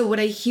 So what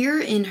I hear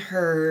in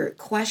her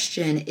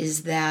question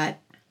is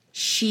that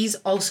she's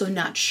also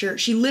not sure.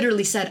 She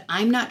literally said,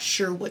 I'm not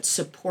sure what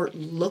support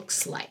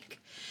looks like.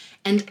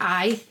 And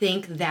I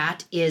think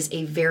that is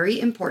a very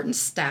important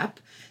step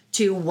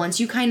to once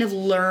you kind of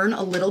learn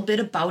a little bit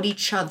about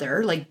each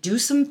other, like do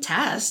some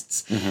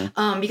tests,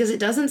 because it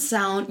doesn't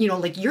sound,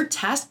 like your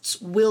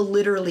tests will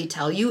literally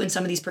tell you in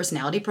some of these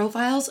personality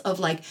profiles of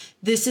like,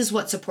 this is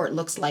what support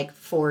looks like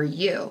for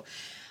you.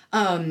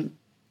 I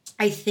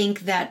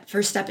think that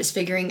first step is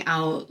figuring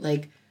out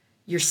like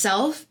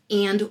yourself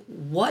and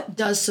what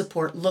does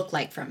support look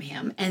like from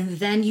him. And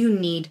then you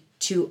need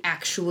to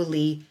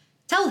actually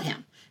tell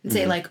him and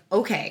say like,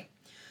 okay,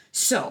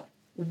 so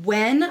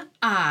when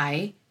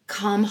I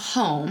come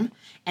home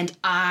and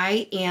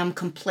I am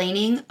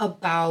complaining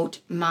about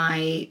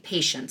my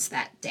patients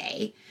that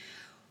day,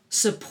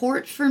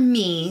 support for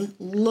me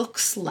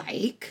looks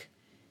like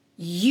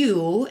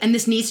you, and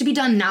this needs to be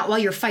done not while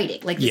you're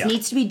fighting. Like this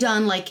needs to be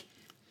done like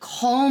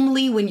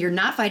calmly when you're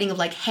not fighting of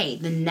like, hey,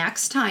 the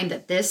next time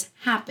that this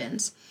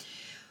happens,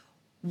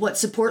 what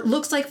support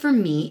looks like for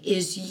me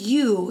is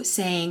you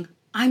saying,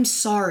 I'm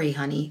sorry,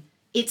 honey.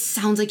 it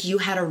sounds like you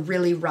had a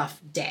really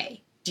rough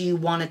day. Do you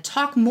want to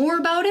talk more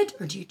about it,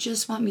 or do you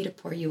just want me to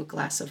pour you a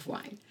glass of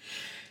wine?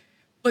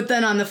 But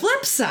then on the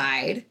flip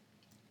side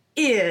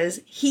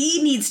is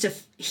he needs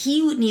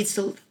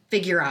to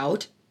figure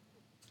out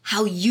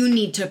how you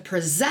need to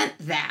present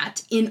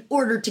that in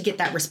order to get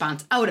that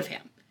response out of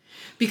him.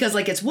 Because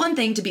like, it's one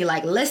thing to be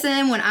like,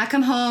 listen, when I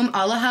come home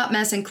all a hot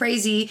mess and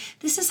crazy,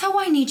 this is how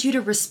I need you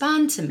to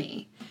respond to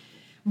me.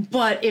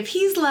 But if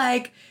he's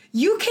like,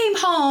 you came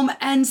home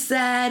and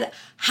said,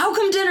 how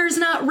come dinner's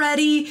not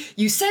ready?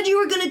 You said you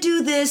were gonna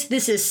do this.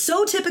 This is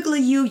so typically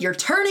you. You're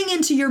turning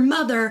into your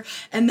mother.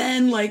 And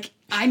then like,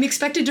 I'm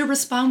expected to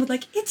respond with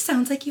like, it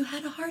sounds like you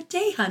had a hard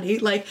day, honey.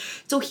 Like,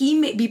 so he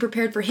may be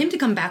prepared for him to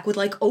come back with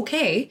like,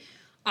 okay,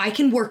 I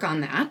can work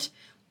on that,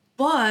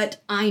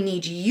 but I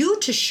need you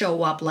to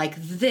show up like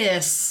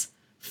this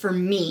for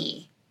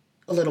me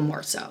a little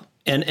more so.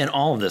 And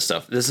all of this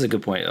stuff, this is a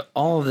good point.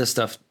 All of this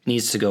stuff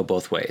needs to go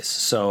both ways.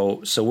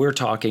 So we're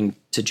talking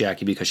to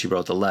Jackie because she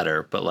wrote the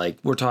letter, but like,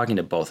 we're talking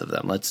to both of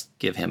them. Let's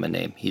give him a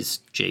name. He's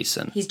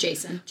Jason. He's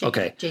Jason.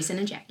 Okay. Jason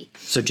and Jackie.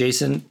 So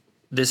Jason,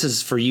 this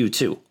is for you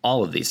too,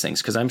 all of these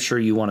things, because I'm sure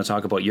you want to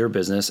talk about your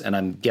business, and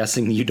I'm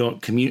guessing you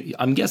don't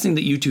I'm guessing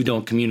that you two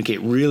don't communicate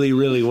really,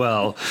 really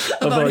well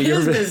about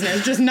your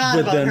business, just not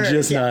about hers.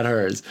 Just not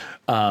hers.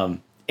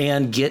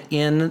 And get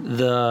in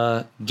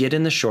the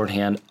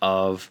shorthand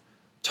of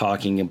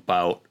talking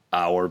about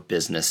our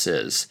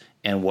businesses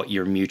and what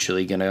you're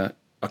mutually going to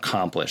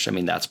accomplish. I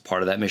mean, that's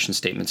part of that mission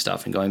statement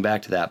stuff and going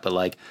back to that, but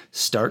like,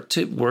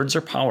 words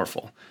are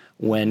powerful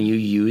when you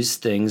use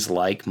things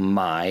like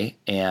my,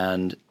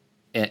 and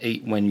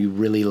when you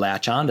really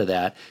latch onto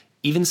that,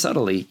 even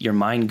subtly, your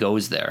mind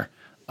goes there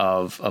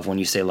of when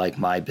you say like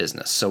my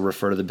business. So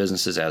refer to the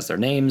businesses as their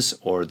names,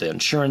 or the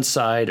insurance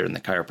side, or in the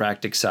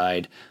chiropractic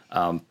side.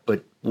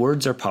 But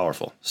words are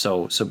powerful.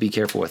 So be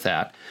careful with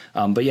that.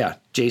 But yeah,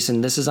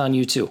 Jason, this is on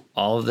you too.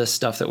 All of this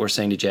stuff that we're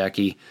saying to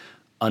Jackie,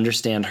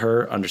 understand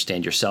her,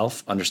 understand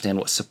yourself, understand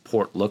what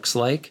support looks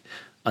like,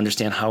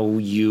 understand how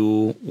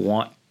you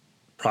want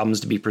problems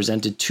to be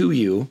presented to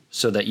you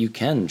so that you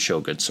can show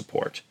good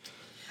support.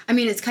 I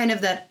mean, it's kind of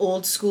that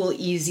old school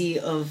easy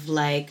of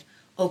like,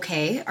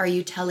 okay, are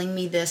you telling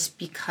me this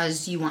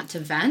because you want to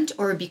vent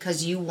or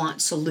because you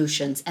want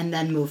solutions, and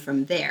then move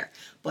from there?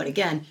 But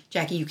again,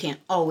 Jackie, you can't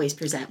always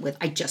present with,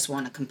 I just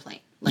want to complain.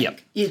 Like,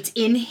 yep.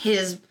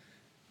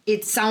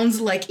 It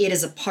sounds like it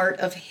is a part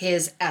of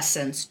his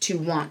essence to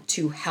want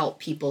to help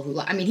people who,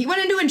 I mean, he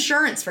went into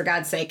insurance, for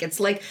God's sake. It's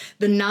like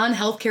the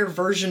non-healthcare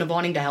version of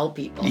wanting to help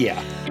people.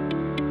 Yeah.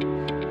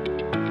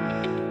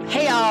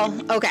 Hey,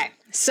 y'all. Okay.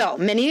 So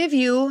many of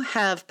you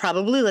have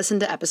probably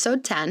listened to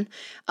episode 10.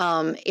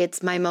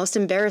 It's my most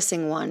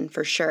embarrassing one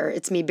for sure.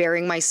 It's me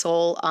bearing my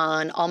soul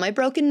on all my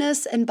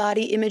brokenness and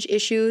body image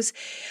issues.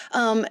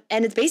 And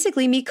it's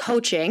basically me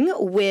coaching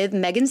with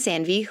Megan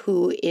Sanvey,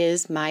 who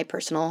is my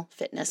personal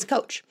fitness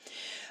coach.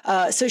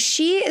 So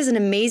she is an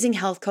amazing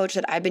health coach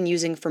that I've been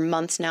using for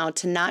months now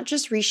to not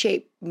just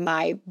reshape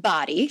my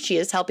body. She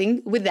is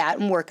helping with that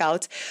and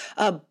workouts,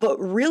 but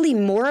really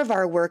more of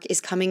our work is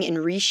coming in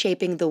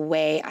reshaping the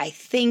way I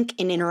think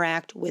and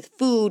interact with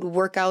food,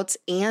 workouts,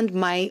 and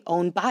my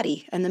own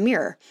body and the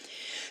mirror.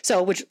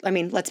 So, which, I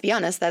mean, let's be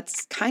honest,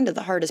 that's kind of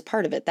the hardest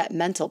part of it, that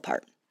mental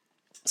part.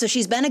 So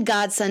she's been a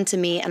godsend to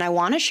me, and I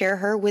want to share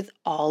her with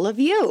all of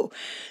you.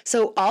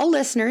 So all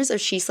listeners of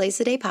She Slays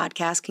the Day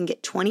podcast can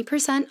get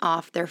 20%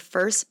 off their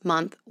first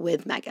month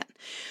with Megan.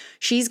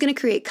 She's going to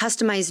create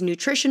customized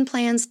nutrition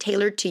plans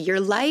tailored to your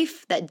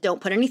life that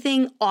don't put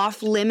anything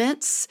off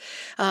limits,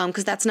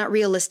 because that's not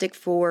realistic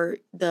for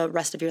the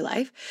rest of your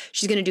life.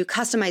 She's going to do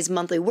customized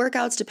monthly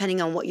workouts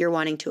depending on what you're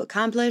wanting to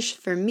accomplish.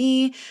 For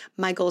me,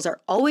 my goals are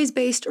always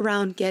based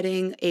around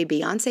getting a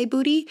Beyonce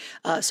booty,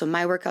 so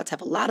my workouts have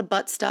a lot of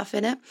butt stuff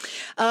in it.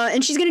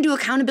 And she's going to do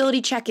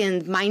accountability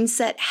check-ins,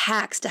 mindset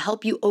hacks to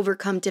help you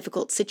overcome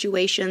difficult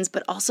situations,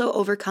 but also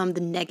overcome the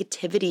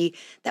negativity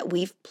that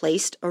we've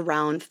placed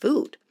around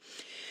food.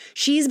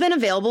 She's been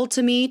available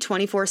to me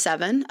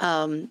 24/7.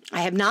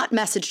 I have not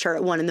messaged her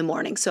at 1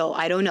 a.m, so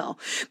I don't know.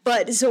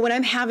 But so when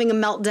I'm having a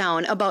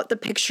meltdown about the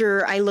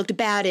picture I looked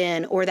bad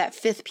in, or that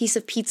 5th piece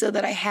of pizza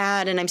that I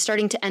had, and I'm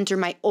starting to enter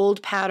my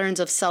old patterns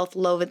of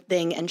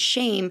self-loathing and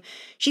shame,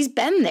 she's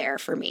been there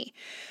for me.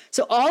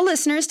 So all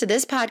listeners to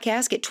this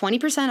podcast get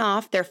 20%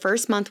 off their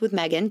first month with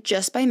Megan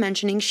just by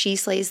mentioning She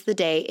Slays the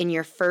Day in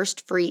your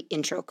first free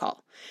intro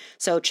call.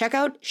 So check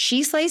out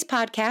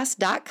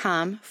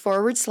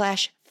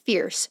sheslayspodcast.com/fierce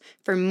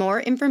for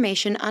more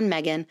information on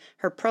Megan,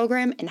 her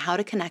program, and how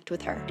to connect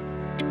with her.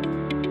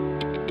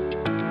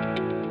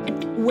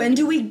 When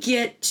do we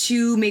get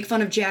to make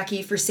fun of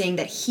Jackie for saying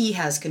that he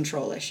has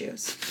control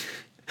issues?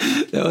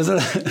 That was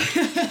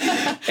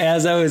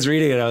as I was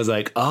reading it, I was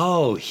like,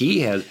 oh,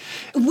 he has.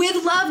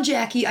 With love,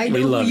 Jackie. I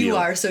know who you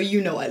are, so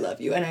you know I love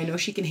you, and I know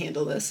she can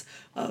handle this.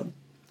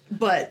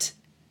 But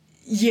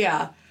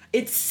yeah,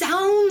 it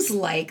sounds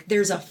like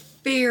there's a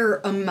fair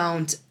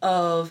amount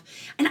of,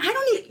 and I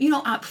don't need,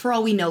 for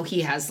all we know,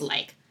 he has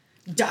like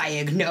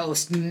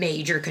diagnosed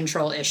major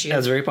control issue.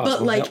 That's very possible.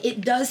 But like,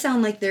 it does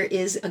sound like there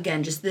is,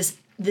 again, just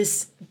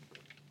this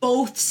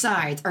both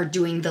sides are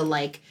doing the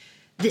like,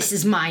 this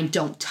is mine,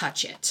 don't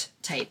touch it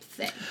type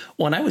thing.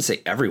 Well, and I would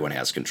say everyone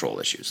has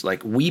control issues.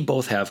 Like, we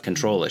both have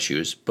control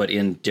issues, but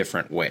in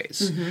different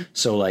ways. Mm-hmm.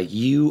 So like,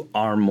 you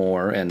are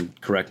more, and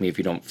correct me if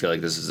you don't feel like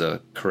this is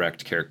a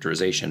correct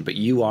characterization, but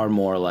you are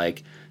more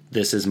like,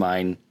 this is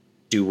mine,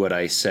 do what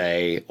I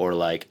say, or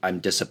like, I'm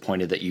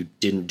disappointed that you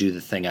didn't do the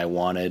thing I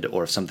wanted,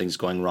 or if something's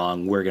going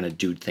wrong, we're going to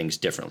do things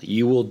differently.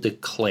 You will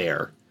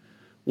declare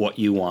what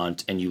you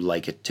want and you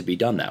like it to be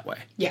done that way.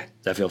 Yeah.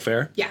 Does that feel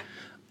fair? Yeah.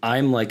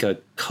 I'm like a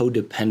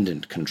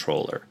codependent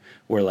controller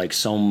where like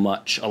a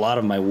lot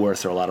of my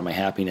worth or a lot of my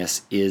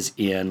happiness is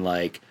in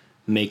like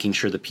making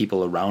sure the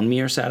people around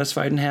me are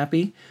satisfied and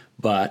happy.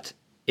 But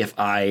if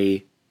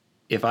I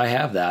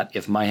have that,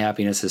 if my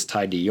happiness is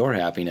tied to your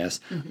happiness,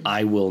 mm-hmm.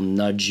 I will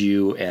nudge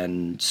you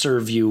and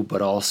serve you,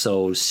 but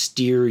also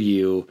steer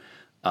you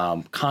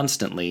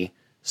constantly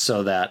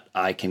so that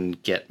I can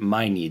get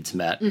my needs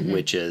met, mm-hmm.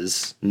 which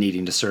is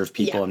needing to serve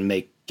people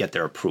and get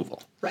their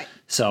approval. Right.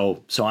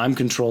 So I'm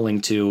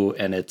controlling too,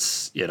 and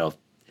it's,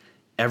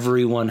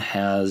 everyone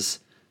has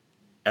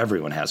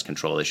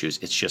control issues.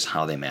 It's just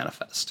how they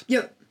manifest.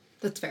 Yep.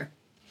 That's fair.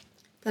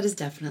 That is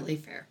definitely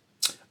fair.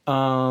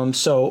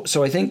 So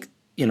I think,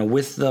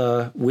 with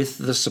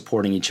the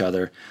supporting each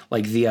other,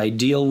 like the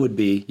ideal would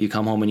be you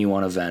come home and you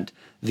want to vent.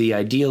 The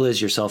ideal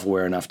is you're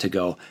self-aware enough to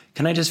go,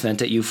 can I just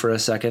vent at you for a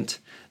second?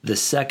 The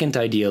second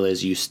ideal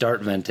is you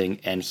start venting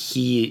and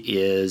he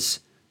is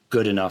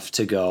good enough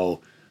to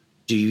go,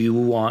 do you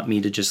want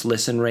me to just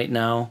listen right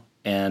now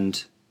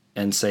and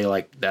say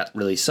like, that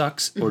really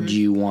sucks? Mm-hmm. Or do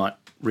you want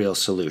real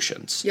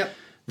solutions? Yep.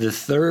 The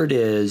third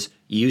is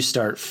you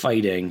start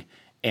fighting.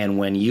 And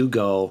when you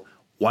go,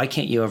 why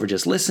can't you ever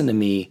just listen to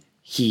me?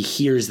 He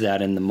hears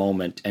that in the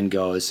moment and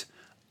goes,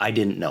 I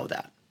didn't know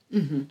that.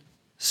 Mm-hmm.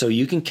 So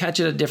you can catch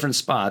it at different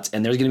spots,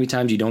 and there's going to be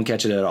times you don't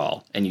catch it at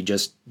all, and you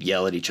just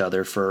yell at each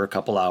other for a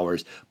couple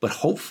hours. But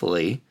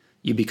hopefully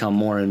you become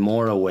more and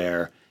more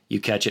aware, you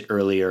catch it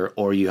earlier,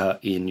 or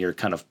in your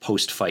kind of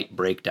post-fight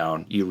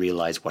breakdown, you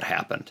realize what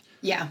happened.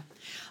 Yeah.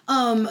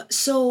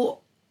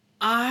 So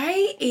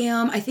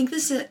I think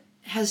this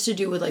has to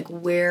do with like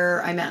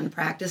where I'm at in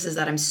practice, is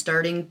that I'm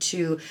starting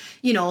to,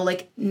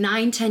 like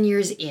 9-10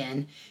 years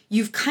in,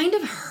 you've kind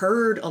of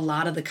heard a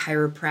lot of the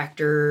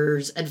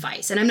chiropractor's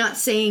advice. And I'm not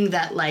saying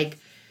that like,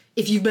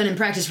 if you've been in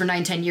practice for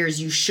 9-10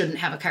 years, you shouldn't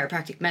have a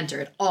chiropractic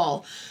mentor at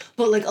all.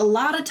 But like a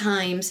lot of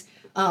times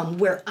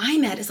where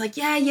I'm at is like,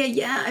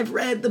 yeah, I've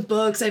read the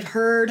books. I've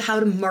heard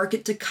how to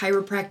market to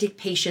chiropractic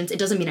patients. It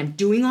doesn't mean I'm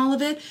doing all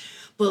of it,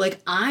 but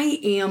like I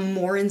am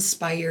more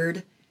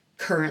inspired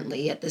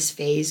currently at this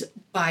phase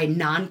by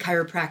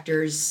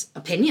non-chiropractors'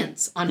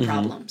 opinions on mm-hmm.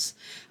 problems.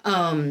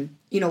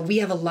 We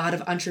have a lot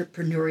of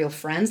entrepreneurial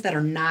friends that are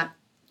not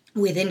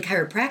within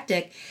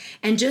chiropractic,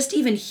 and just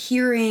even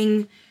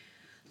hearing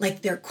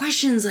like their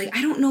questions, like,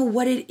 I don't know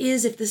what it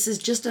is, if this is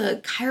just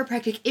a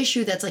chiropractic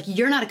issue that's like,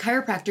 you're not a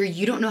chiropractor,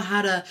 you don't know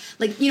how to,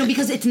 like,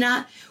 because it's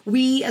not,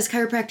 we as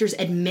chiropractors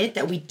admit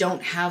that we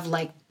don't have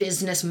like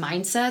business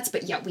mindsets,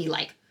 but yet we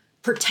like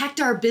protect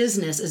our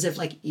business as if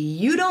like,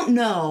 you don't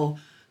know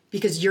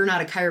because you're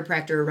not a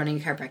chiropractor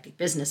running a chiropractic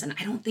business. And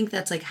I don't think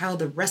that's like how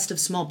the rest of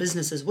small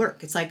businesses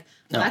work. It's like,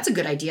 well, that's a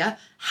good idea.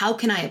 How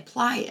can I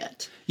apply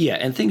it? Yeah,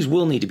 and things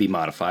will need to be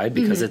modified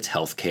because mm-hmm. it's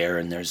healthcare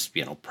and there's,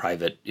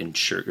 private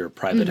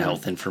mm-hmm.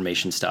 health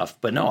information stuff.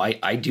 But no,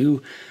 I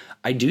do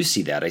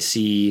see that. I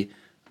see,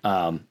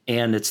 and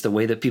it's the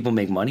way that people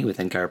make money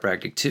within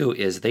chiropractic too,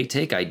 is they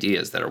take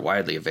ideas that are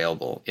widely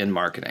available in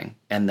marketing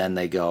and then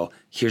they go,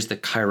 here's the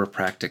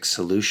chiropractic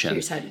solution.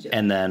 Here's how to do it.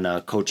 And then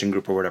a coaching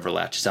group or whatever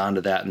latches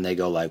onto that and they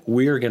go like,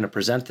 we're going to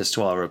present this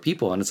to all of our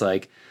people. And it's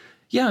like,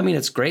 yeah, I mean,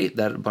 it's great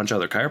that a bunch of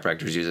other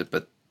chiropractors use it,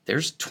 but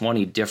there's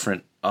 20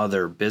 different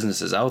other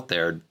businesses out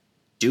there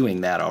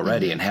doing that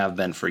already mm-hmm. and have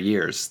been for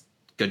years.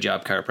 Good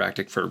job,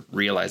 chiropractic, for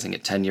realizing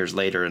it 10 years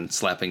later and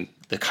slapping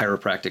the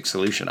chiropractic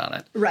solution on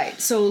it. Right.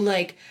 So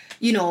like,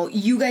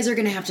 you guys are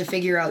going to have to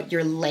figure out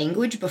your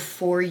language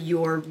before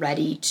you're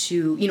ready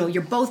to,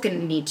 you're both going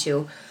to need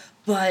to,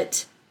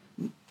 but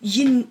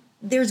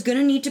there's going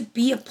to need to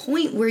be a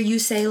point where you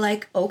say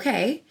like,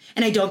 okay,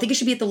 and I don't think it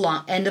should be at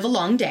the end of a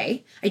long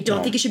day. I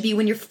don't think it should be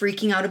when you're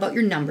freaking out about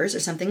your numbers or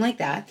something like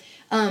that.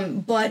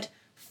 But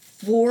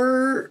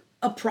for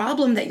a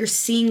problem that you're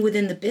seeing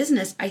within the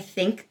business, I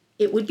think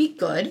it would be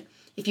good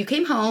if you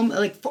came home,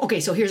 like, okay,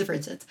 so here's for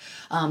instance,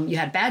 you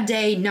had a bad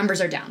day,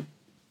 numbers are down,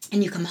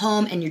 and you come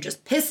home and you're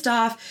just pissed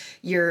off,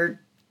 you're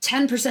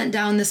 10%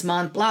 down this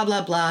month, blah,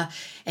 blah, blah,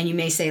 and you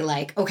may say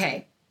like,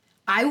 okay,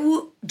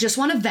 I just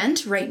want to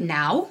vent right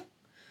now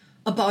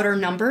about our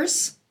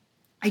numbers.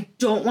 I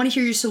don't want to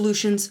hear your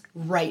solutions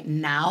right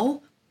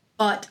now,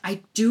 but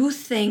I do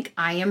think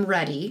I am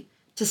ready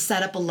to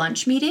set up a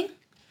lunch meeting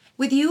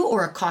with you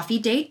or a coffee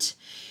date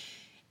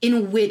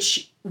in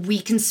which we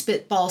can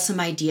spitball some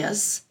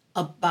ideas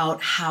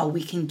about how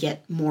we can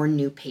get more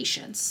new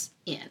patients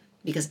in,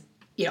 because,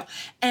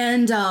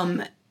 and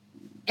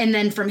And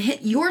then from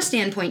your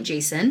standpoint,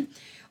 Jason,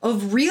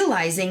 of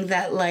realizing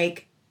that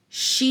like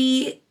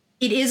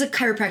it is a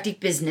chiropractic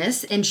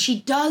business and she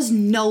does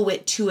know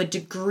it to a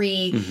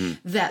degree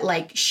that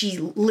like she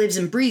lives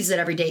and breathes it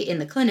every day in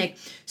the clinic.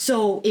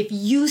 So if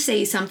you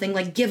say something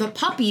like give a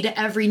puppy to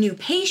every new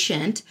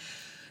patient,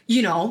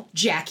 you know,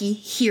 Jackie,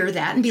 hear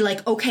that and be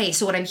like, okay,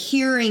 so what I'm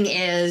hearing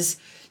is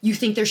you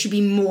think there should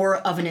be more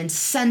of an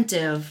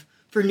incentive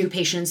for new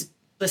patients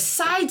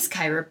besides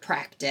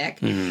chiropractic.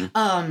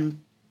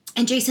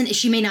 And Jason,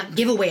 she may not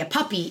give away a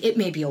puppy. It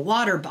may be a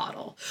water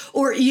bottle.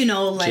 Or, you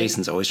know, like...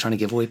 Jason's always trying to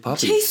give away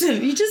puppies.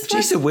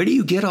 Jason, where do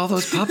you get all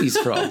those puppies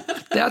from?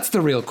 That's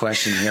the real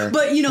question here.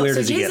 But, you know,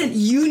 so Jason,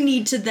 you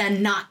need to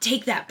then not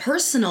take that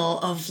personal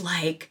of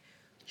like,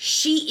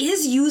 she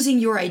is using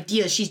your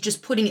ideas. She's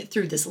just putting it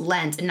through this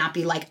lens and not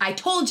be like, I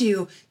told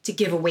you to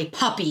give away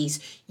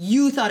puppies.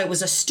 You thought it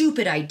was a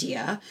stupid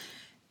idea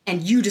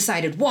and you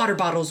decided water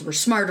bottles were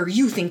smarter.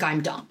 You think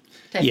I'm dumb.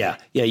 Yeah.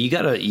 You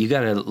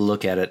gotta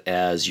look at it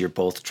as you're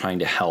both trying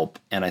to help,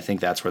 and I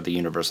think that's where the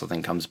universal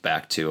thing comes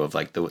back to of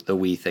like the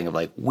we thing of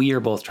like we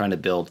are both trying to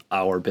build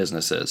our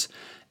businesses,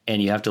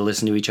 and you have to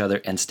listen to each other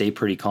and stay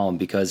pretty calm,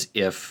 because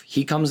if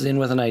he comes in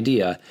with an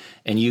idea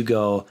and you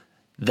go,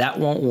 that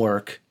won't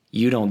work,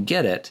 you don't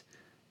get it.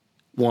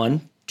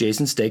 One,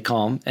 Jason, stay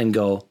calm and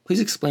go, please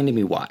explain to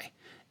me why.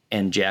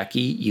 And Jackie,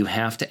 you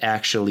have to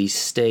actually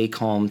stay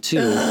calm too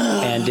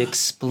and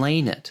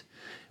explain it.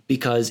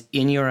 Because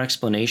in your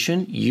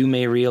explanation, you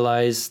may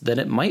realize that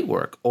it might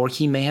work, or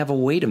he may have a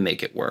way to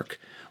make it work.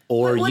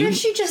 Or what if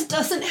she just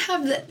doesn't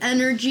have the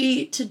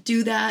energy to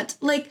do that?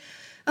 Like,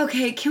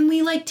 okay, can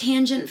we like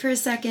tangent for a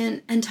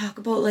second and talk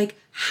about like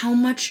how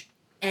much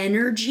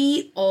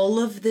energy all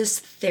of this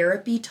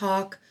therapy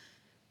talk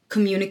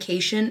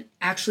communication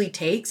actually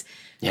takes?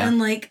 Yeah. And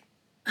like,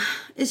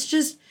 it's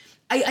just,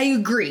 I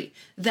agree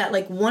that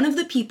like one of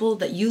the people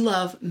that you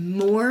love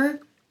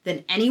more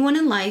than anyone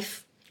in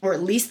life, or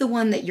at least the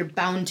one that you're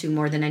bound to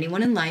more than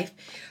anyone in life,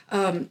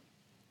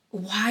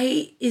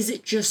 why is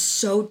it just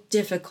so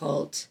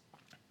difficult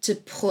to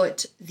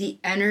put the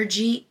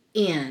energy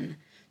in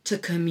to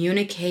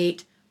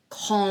communicate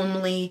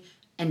calmly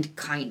and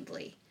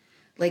kindly?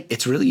 Like,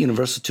 it's really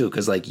universal too,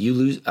 because like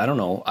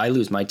I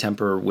lose my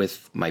temper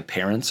with my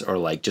parents, or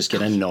like just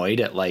get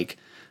annoyed at like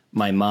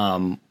my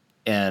mom,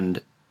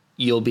 and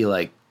you'll be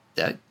like,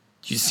 that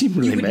you seem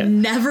really mad. You would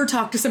never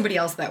talk to somebody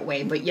else that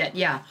way, but yet,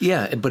 yeah.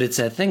 Yeah, but it's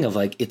that thing of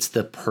like, it's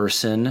the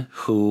person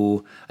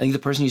who, I think the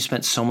person you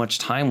spent so much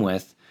time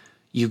with,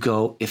 you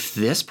go, if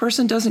this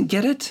person doesn't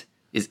get it,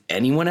 is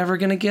anyone ever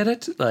going to get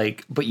it?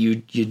 Like, but you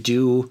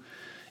do,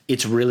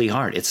 it's really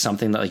hard. It's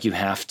something that like you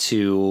have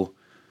to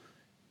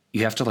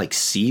like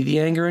see the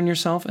anger in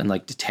yourself and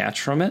like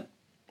detach from it,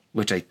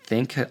 which I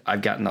think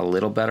I've gotten a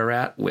little better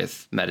at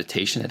with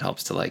meditation. It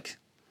helps to like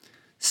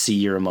see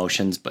your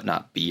emotions, but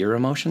not be your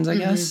emotions, I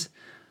guess.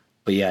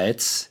 But yeah,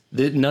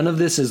 none of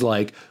this is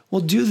like, well,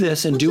 do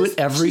this and do it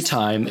every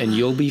time and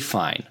you'll be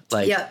fine.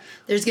 Like, yeah,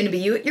 there's going to be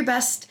you at your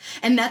best.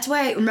 And that's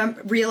why I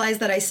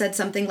realized that I said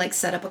something like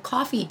set up a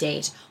coffee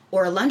date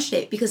or a lunch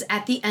date, because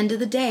at the end of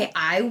the day,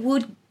 I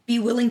would be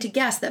willing to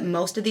guess that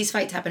most of these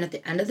fights happen at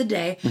the end of the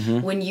day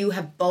when you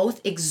have both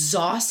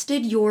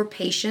exhausted your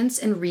patience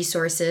and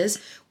resources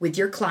with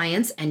your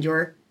clients and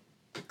your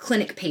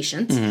clinic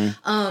patients,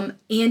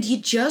 and you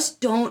just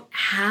don't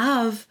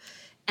have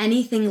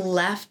anything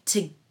left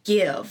to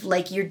give.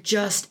 Like, you're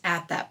just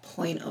at that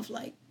point of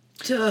like,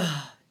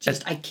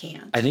 I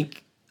can't. I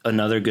think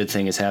another good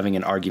thing is having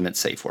an argument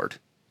safe word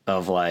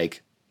of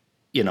like,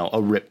 you know,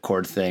 a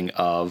ripcord thing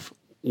of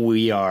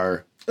we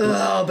are.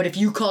 But if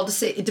you called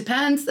it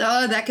depends.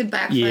 That could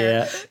backfire.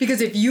 Yeah.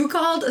 Because if you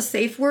called a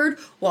safe word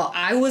while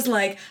I was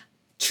like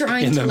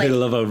trying in to the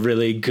middle of a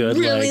really good,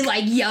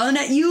 like yelling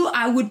at you,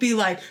 I would be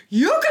like,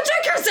 you can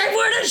take your safe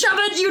word and shove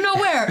it, you know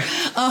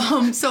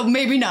where. So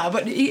maybe not,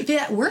 but if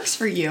that works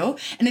for you,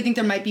 and I think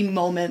there might be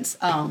moments,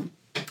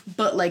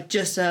 but like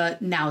just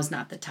now is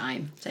not the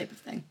time type of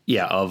thing.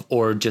 Yeah,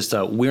 or just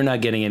we're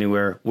not getting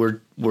anywhere.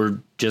 We're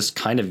just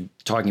kind of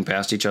talking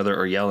past each other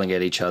or yelling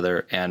at each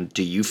other. And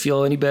do you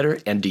feel any better?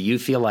 And do you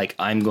feel like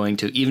I'm going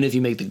to, even if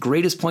you make the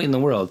greatest point in the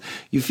world,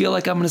 you feel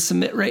like I'm going to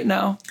submit right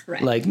now?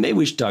 Right. Like, maybe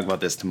we should talk about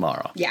this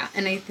tomorrow. Yeah,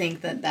 and I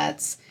think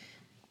that's,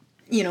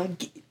 you know,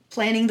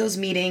 planning those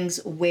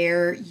meetings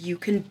where you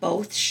can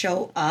both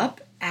show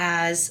up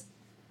as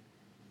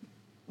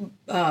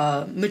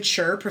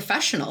mature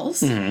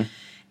professionals.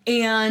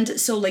 And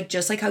so like,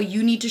 just like how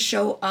you need to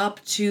show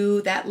up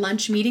to that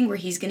lunch meeting where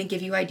he's going to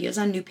give you ideas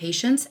on new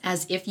patients,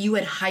 as if you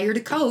had hired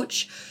a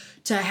coach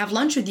to have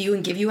lunch with you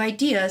and give you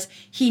ideas,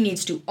 he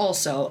needs to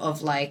also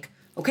of like,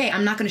 okay,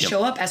 I'm not going to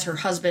show up as her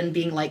husband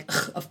being like,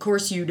 of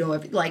course you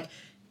know, like,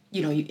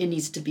 you know, it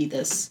needs to be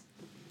this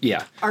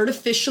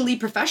artificially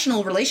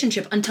professional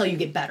relationship until you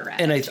get better at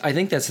it. And I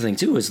think that's the thing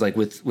too, is like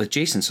with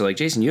Jason. So like,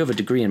 Jason, you have a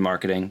degree in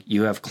marketing,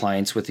 you have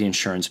clients with the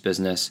insurance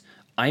business.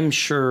 I'm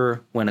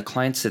sure when a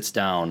client sits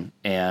down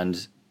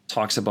and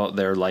talks about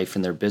their life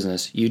and their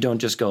business, you don't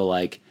just go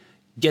like,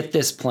 get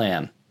this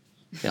plan,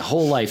 the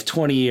whole life,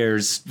 20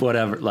 years,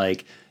 whatever.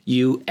 Like,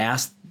 You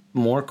ask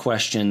more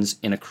questions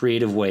in a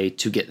creative way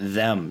to get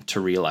them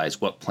to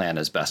realize what plan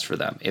is best for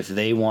them. If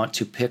they want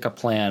to pick a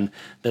plan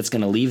that's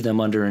going to leave them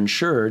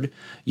underinsured,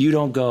 you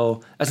don't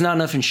go, that's not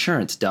enough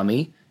insurance,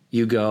 dummy.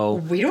 You go,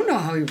 we don't know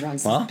how he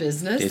runs his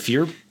business. If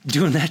you're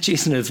doing that,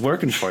 Jason, it's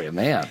working for you,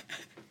 man.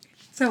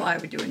 So I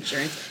would do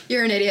insurance.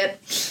 You're an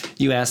idiot.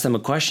 You ask them a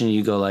question,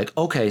 you go like,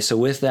 okay, so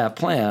with that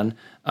plan,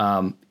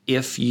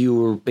 if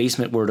your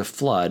basement were to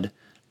flood,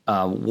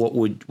 what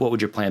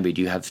would your plan be?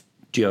 Do you have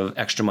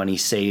extra money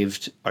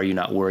saved? Are you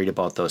not worried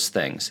about those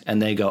things?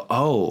 And they go,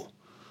 oh,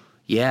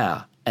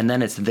 yeah. And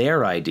then it's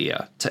their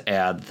idea to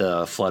add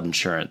the flood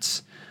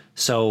insurance.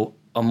 So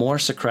a more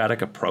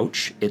Socratic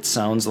approach, it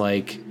sounds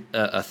like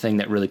a thing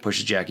that really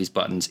pushes Jackie's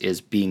buttons is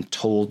being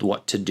told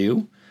what to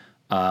do.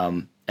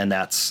 And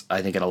that's,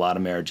 I think in a lot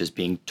of marriages,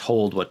 being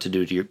told what to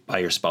do by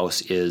your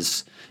spouse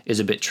is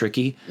a bit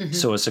tricky. Mm-hmm.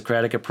 So a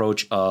Socratic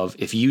approach of,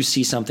 if you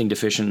see something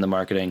deficient in the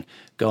marketing,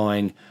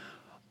 going,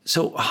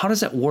 so how does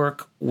that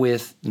work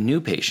with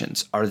new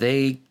patients? Are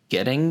they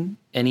getting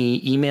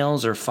any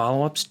emails or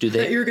follow-ups? Do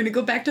they? You're going to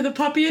go back to the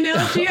puppy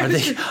analogy.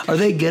 Are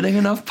they getting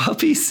enough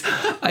puppies?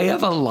 I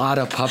have a lot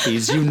of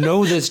puppies. You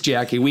know this,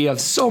 Jackie. We have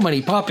so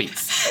many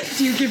puppies.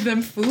 Do you give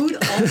them food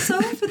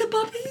also for the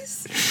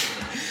puppies?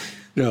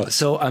 No.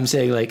 So I'm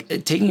saying,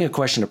 like, taking a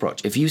question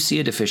approach. If you see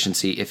a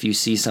deficiency, if you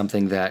see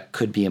something that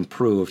could be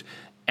improved,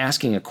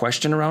 asking a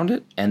question around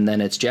it, and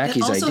then it's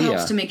Jackie's idea. It also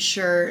helps to make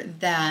sure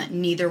that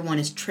neither one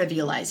is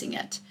trivializing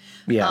it.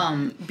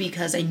 Yeah.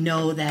 Because I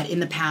know that in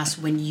the past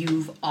when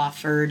you've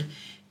offered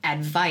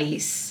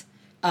advice,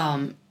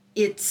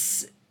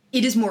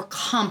 it is more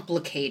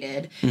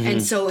complicated. Mm-hmm.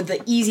 And so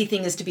the easy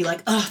thing is to be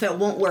like, oh, that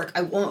won't work.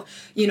 I won't,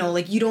 you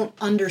don't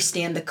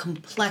understand the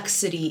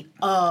complexity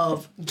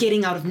of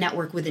getting out of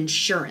network with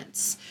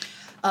insurance.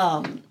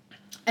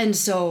 And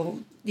so,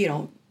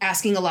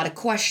 asking a lot of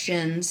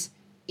questions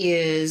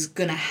is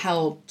going to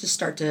help to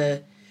start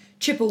to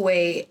chip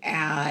away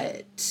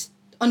at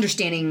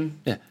understanding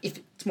if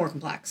it's more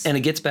complex. And it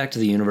gets back to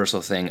the universal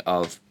thing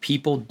of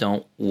people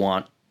don't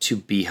want to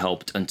be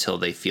helped until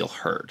they feel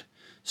heard.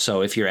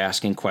 So if you're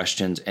asking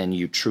questions and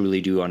you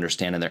truly do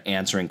understand and they're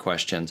answering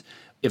questions,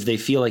 if they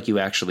feel like you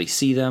actually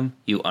see them,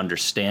 you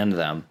understand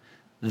them,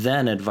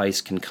 then advice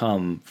can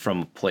come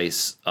from a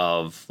place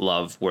of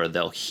love where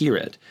they'll hear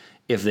it.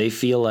 If they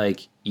feel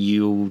like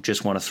you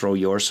just want to throw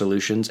your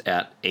solutions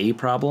at a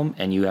problem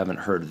and you haven't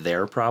heard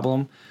their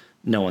problem,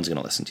 no one's going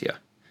to listen to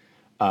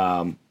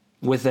you.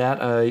 With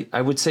that,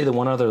 I would say the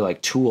one other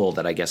tool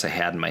that I guess I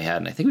had in my head,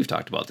 and I think we've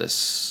talked about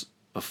this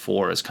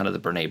before, is kind of the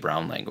Brene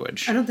Brown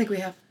language. I don't think we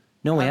have.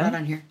 No, we haven't? Not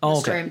on here. Oh,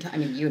 okay.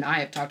 You and I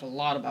have talked a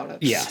lot about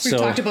it. Yeah. We've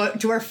talked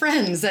about to our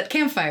friends at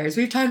campfires.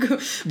 We've talked,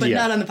 but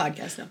not on the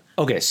podcast, no.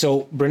 Okay,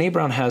 so Brene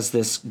Brown has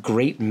this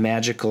great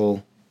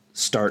magical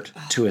start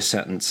to a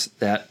sentence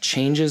that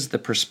changes the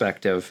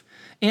perspective.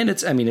 And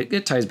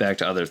it ties back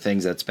to other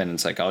things that's been in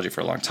psychology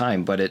for a long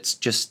time, but it's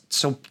just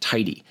so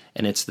tidy.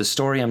 And it's the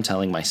story I'm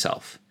telling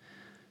myself.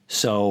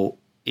 So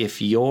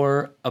if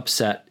you're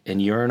upset and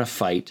you're in a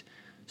fight,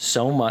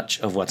 so much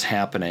of what's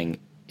happening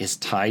is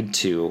tied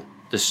to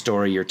the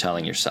story you're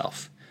telling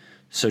yourself.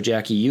 So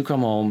Jackie, you come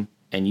home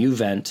and you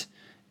vent,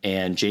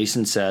 and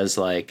Jason says,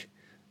 why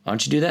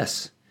don't you do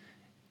this?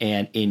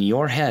 And in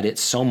your head,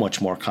 it's so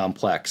much more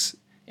complex.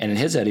 And in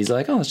his head, he's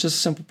like, oh, it's just a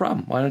simple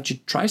problem. Why don't you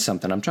try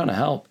something? I'm trying to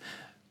help.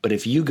 But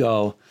if you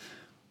go,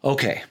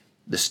 okay,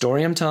 the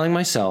story I'm telling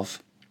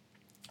myself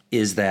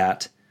is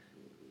that,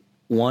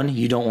 1,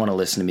 you don't want to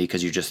listen to me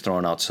because you're just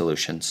throwing out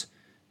solutions.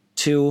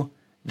 2,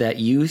 that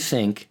you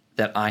think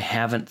that I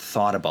haven't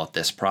thought about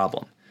this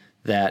problem.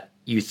 That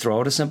you throw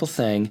out a simple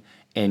thing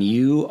and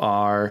you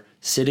are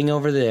sitting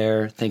over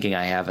there thinking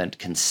I haven't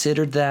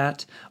considered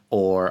that,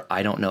 or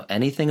I don't know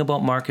anything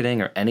about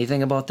marketing or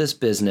anything about this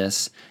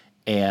business.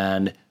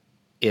 And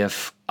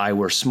if I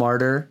were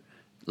smarter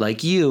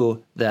like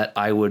you, that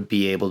I would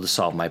be able to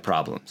solve my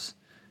problems.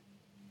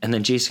 And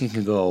then Jason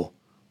can go,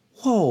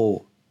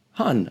 whoa,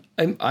 hon,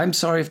 I'm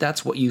sorry if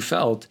that's what you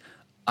felt.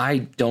 I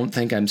don't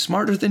think I'm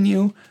smarter than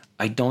you.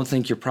 I don't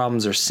think your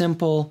problems are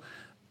simple.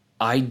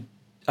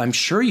 I'm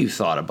sure you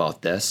thought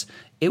about this.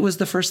 It was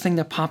the first thing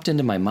that popped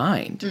into my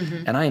mind.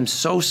 Mm-hmm. And I am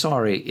so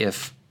sorry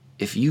if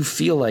you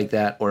feel like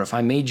that, or if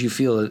I made you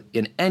feel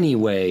in any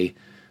way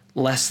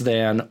less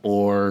than,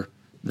 or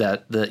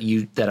that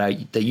you think I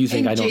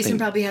don't think. Jason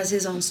probably has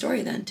his own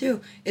story then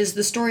too. Is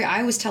the story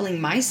I was telling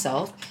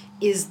myself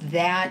is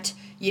that,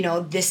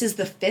 this is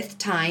the 5th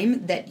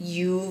time that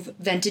you've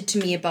vented to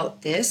me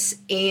about this,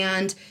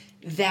 and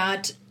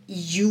that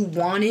you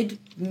wanted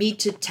me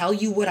to tell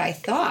you what I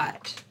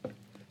thought.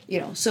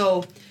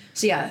 So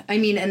yeah,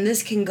 and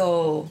this can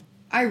go,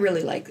 I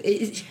really like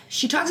it.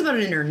 She talks about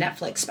it in her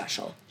Netflix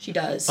special. She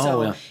does.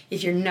 So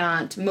if you're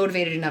not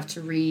motivated enough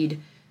to read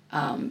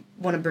one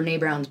of Brene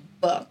Brown's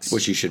books,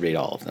 which you should read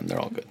all of them, they're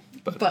all good.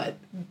 But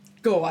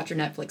go watch her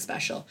Netflix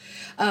special,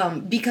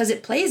 because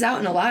it plays out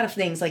in a lot of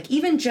things.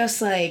 Even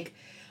just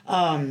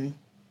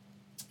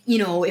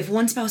if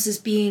one spouse is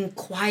being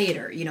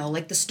quieter,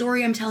 the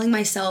story I'm telling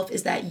myself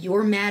is that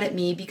you're mad at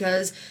me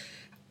because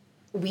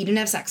we didn't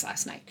have sex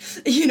last night,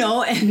 you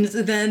know, and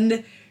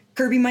then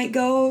Kirby might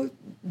go,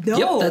 no.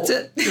 Yep, that's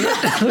it.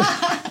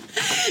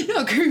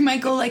 No, Kirby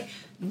might go like,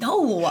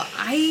 no,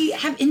 I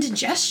have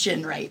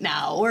indigestion right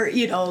now, or,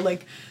 you know,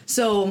 like,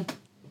 so.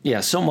 Yeah,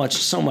 so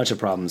much of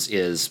problems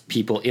is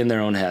people in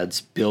their own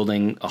heads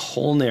building a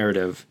whole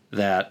narrative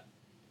that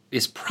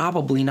is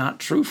probably not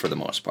true for the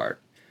most part.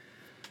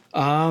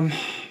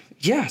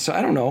 Yeah, so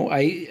I don't know.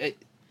 I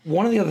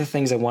one of the other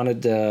things I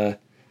wanted to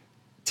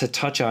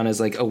touch on is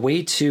like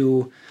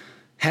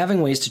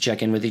having ways to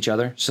check in with each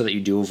other so that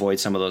you do avoid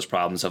some of those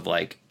problems of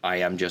like, I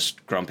am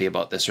just grumpy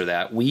about this or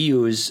that. We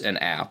use an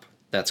app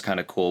that's kind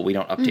of cool. We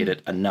don't update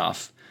it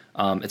enough.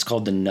 It's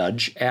called the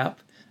Nudge app,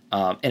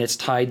 and it's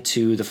tied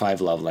to the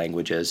 5 love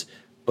languages.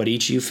 But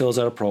each of you fills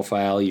out a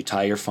profile. You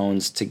tie your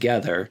phones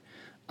together,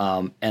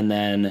 and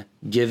then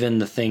given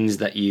the things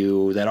that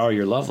are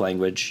your love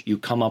language, you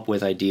come up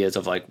with ideas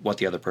of like what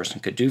the other person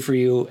could do for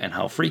you and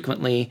how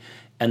frequently,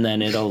 and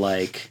then it'll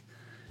like.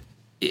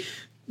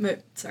 My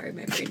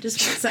brain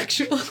just went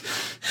sexual.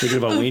 Thinking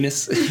about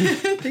weenus?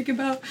 Think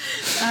about,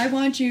 I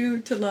want you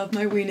to love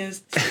my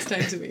weenus 6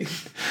 times a week.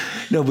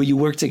 No, but you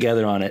work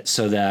together on it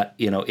so that,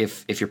 you know,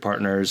 if your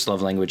partner's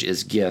love language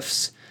is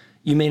gifts,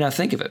 you may not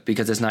think of it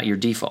because it's not your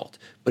default.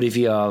 But if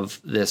you have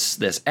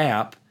this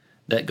app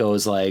that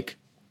goes like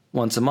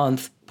once a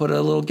month, put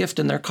a little gift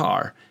in their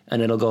car,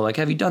 and it'll go like,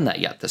 have you done that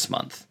yet this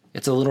month?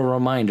 It's a little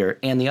reminder.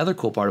 And the other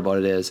cool part about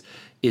it is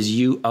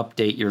you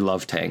update your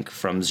love tank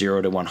from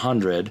 0 to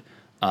 100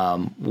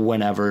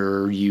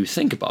 whenever you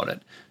think about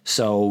it.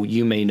 So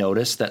you may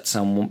notice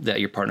that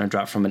your partner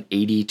dropped from an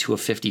 80 to a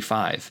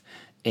 55,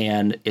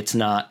 and it's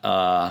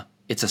not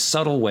it's a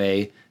subtle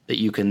way that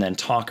you can then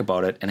talk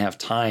about it and have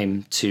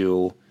time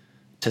to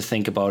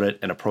think about it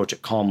and approach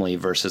it calmly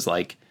versus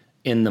like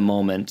in the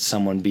moment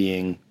someone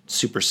being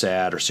super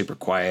sad or super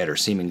quiet or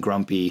seeming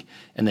grumpy,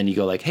 and then you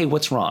go like, hey,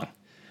 what's wrong?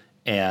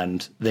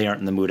 And they aren't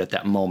in the mood at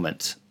that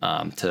moment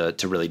to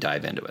really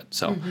dive into it.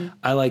 So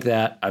I like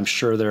that. I'm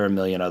sure there are a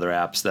million other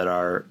apps that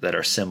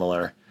are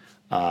similar.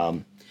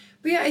 But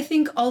yeah, I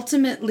think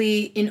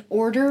ultimately, in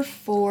order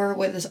for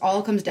what this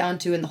all comes down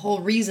to, and the whole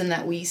reason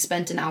that we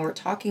spent an hour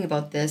talking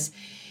about this,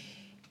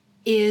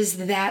 is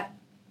that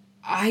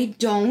I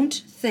don't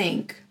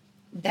think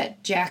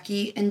that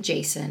Jackie and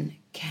Jason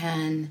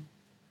can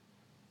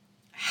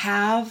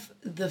have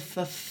the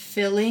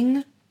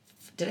fulfilling.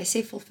 Did I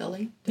say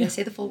fulfilling? Did I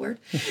say the full word?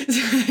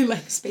 I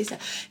like space out.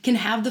 Can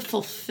have the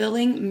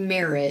fulfilling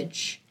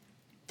marriage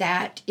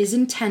that is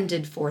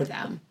intended for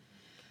them.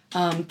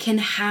 Can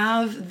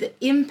have the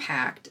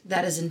impact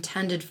that is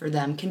intended for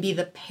them. Can be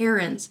the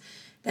parents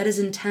that is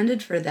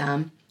intended for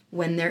them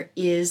when there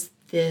is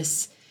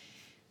this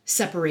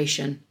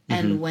separation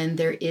and when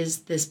there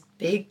is this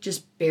big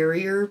just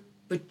barrier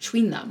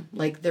between them.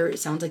 Like it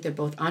sounds like they're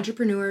both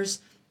entrepreneurs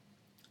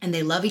and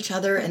they love each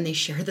other and they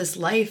share this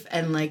life,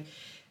 and like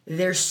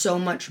there's so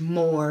much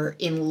more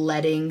in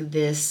letting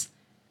this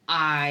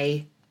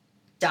I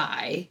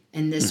die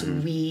and this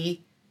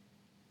we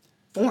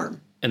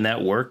form. And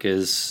that work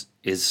is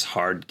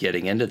hard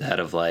getting into that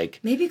of like...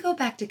 Maybe go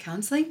back to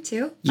counseling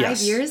too. Yes.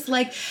 5 years.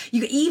 Like,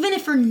 you, even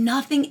if for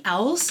nothing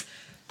else,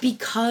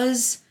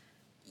 because,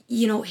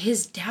 you know,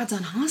 his dad's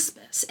on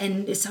hospice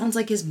and it sounds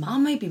like his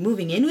mom might be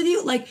moving in with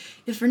you. Like,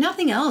 if for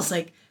nothing else,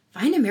 like,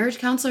 find a marriage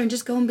counselor and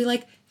just go and be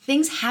like,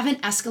 things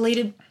haven't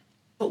escalated,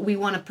 but we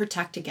want to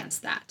protect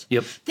against that.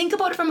 Yep. Think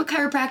about it from a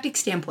chiropractic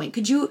standpoint.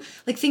 Could you,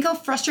 like, think how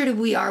frustrated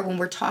we are when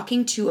we're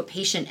talking to a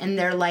patient and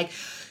they're like,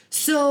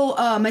 so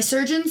my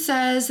surgeon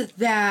says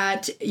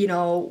that, you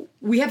know,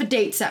 we have a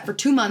date set for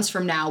 2 months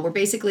from now where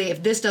basically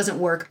if this doesn't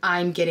work,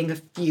 I'm getting a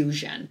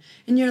fusion.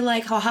 And you're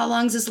like, how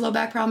long has this low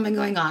back problem been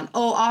going on?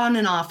 Oh, on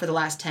and off for the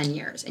last 10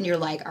 years. And you're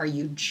like, are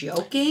you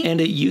joking? And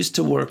it used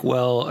to work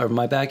well, or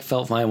my back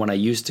felt fine when I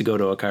used to go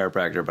to a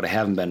chiropractor, but I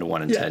haven't been to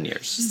one in 10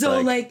 years. So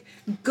like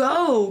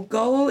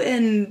go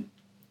and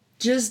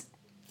just,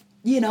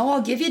 you know,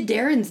 I'll give you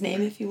Darren's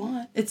name if you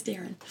want. It's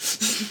Darren.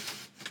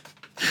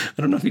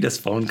 I don't know if he does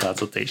phone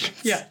consultations.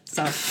 Yeah,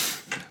 sorry.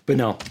 But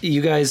no,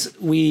 you guys,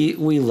 we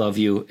love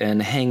you, and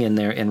hang in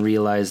there and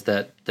realize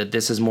that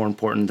this is more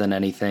important than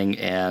anything.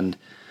 And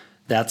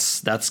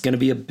that's going to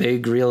be a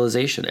big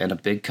realization and a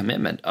big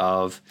commitment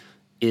of,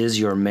 is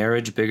your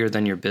marriage bigger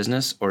than your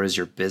business, or is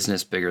your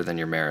business bigger than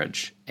your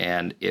marriage?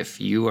 And if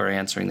you are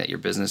answering that your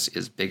business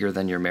is bigger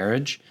than your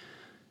marriage,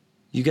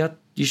 you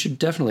should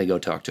definitely go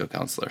talk to a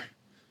counselor.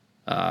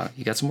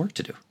 You got some work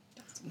to do.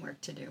 Some work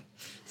to do.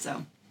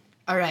 So...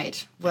 all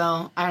right.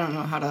 Well, I don't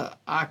know how to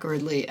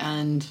awkwardly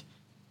end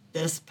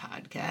this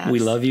podcast. We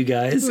love you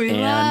guys,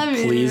 and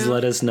please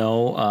let us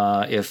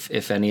know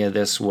if any of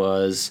this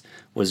was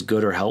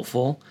good or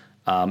helpful.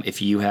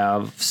 If you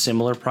have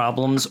similar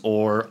problems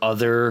or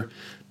other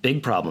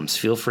big problems,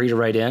 feel free to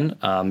write in.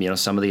 You know,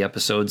 some of the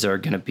episodes are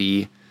going to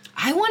be.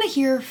 I want to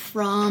hear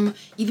from,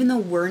 even though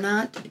we're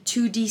not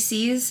two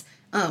DCs,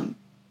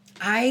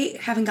 I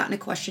haven't gotten a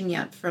question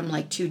yet from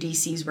like two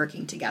DCs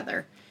working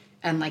together.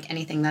 And like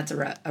anything that's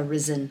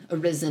arisen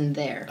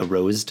there.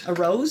 Arosed.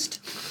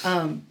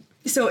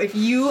 So if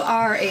you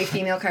are a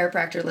female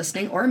chiropractor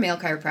listening or a male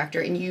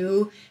chiropractor and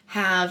you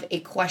have a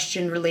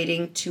question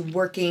relating to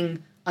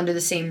working under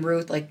the same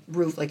roof, like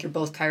you're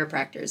both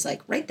chiropractors,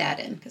 like write that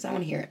in because I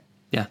want to hear it.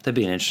 Yeah, that'd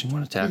be an interesting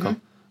one to tackle.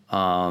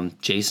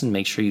 Jason,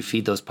 make sure you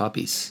feed those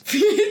puppies.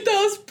 Feed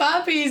those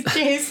puppies,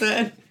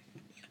 Jason.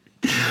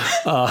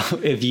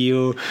 If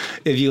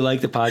you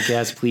like the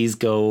podcast, please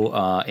go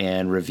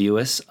and review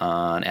us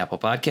on Apple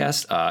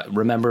Podcasts.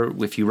 Remember,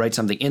 if you write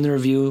something in the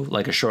review,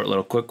 like a short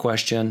little quick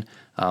question,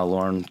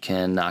 Lauren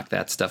can knock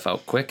that stuff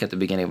out quick at the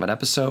beginning of an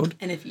episode.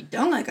 And if you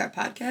don't like our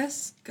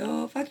podcast,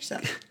 go fuck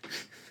yourself.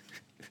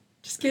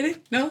 Just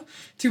kidding. No?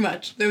 Too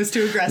much. That was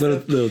too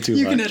aggressive. Little too much.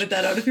 You can edit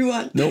that out if you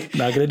want. Nope,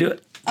 not going to do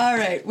it. All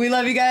right. We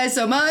love you guys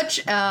so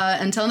much.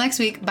 Until next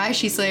week. Bye,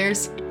 She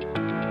Slayers.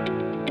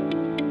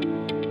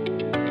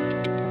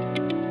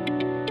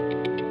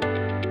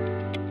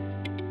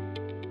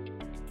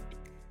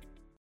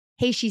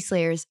 Hey, She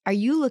Slayers, are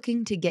you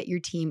looking to get your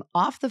team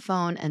off the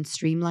phone and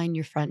streamline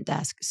your front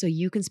desk so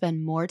you can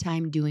spend more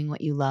time doing what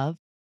you love?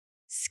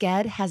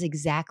 Sked has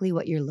exactly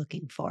what you're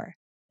looking for.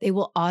 They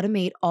will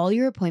automate all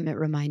your appointment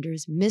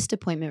reminders, missed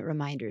appointment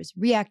reminders,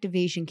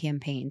 reactivation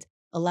campaigns,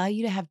 allow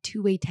you to have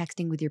two-way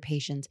texting with your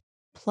patients.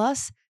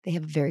 Plus, they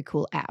have a very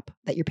cool app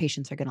that your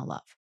patients are going to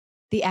love.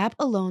 The app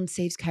alone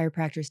saves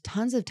chiropractors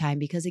tons of time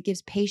because it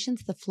gives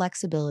patients the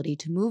flexibility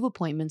to move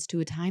appointments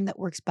to a time that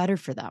works better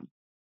for them.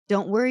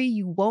 Don't worry,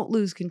 you won't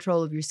lose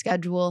control of your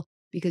schedule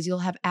because you'll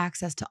have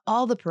access to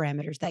all the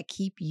parameters that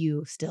keep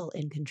you still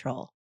in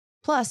control.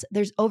 Plus,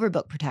 there's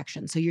overbook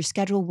protection, so your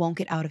schedule won't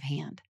get out of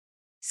hand.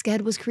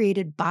 Sked was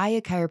created by a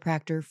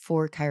chiropractor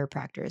for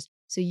chiropractors,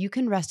 so you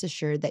can rest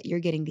assured that you're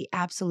getting the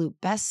absolute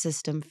best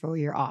system for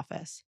your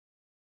office.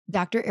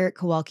 Dr. Eric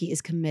Kowalski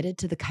is committed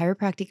to the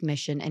chiropractic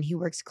mission, and he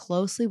works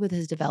closely with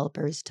his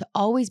developers to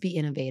always be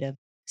innovative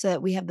so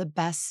that we have the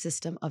best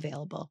system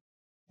available.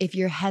 If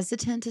you're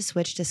hesitant to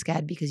switch to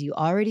Sked because you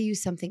already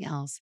use something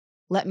else,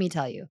 let me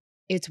tell you,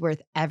 it's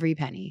worth every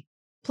penny.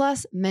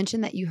 Plus,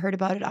 mention that you heard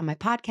about it on my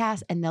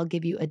podcast and they'll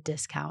give you a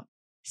discount.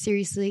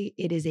 Seriously,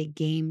 it is a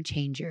game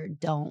changer.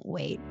 Don't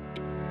wait.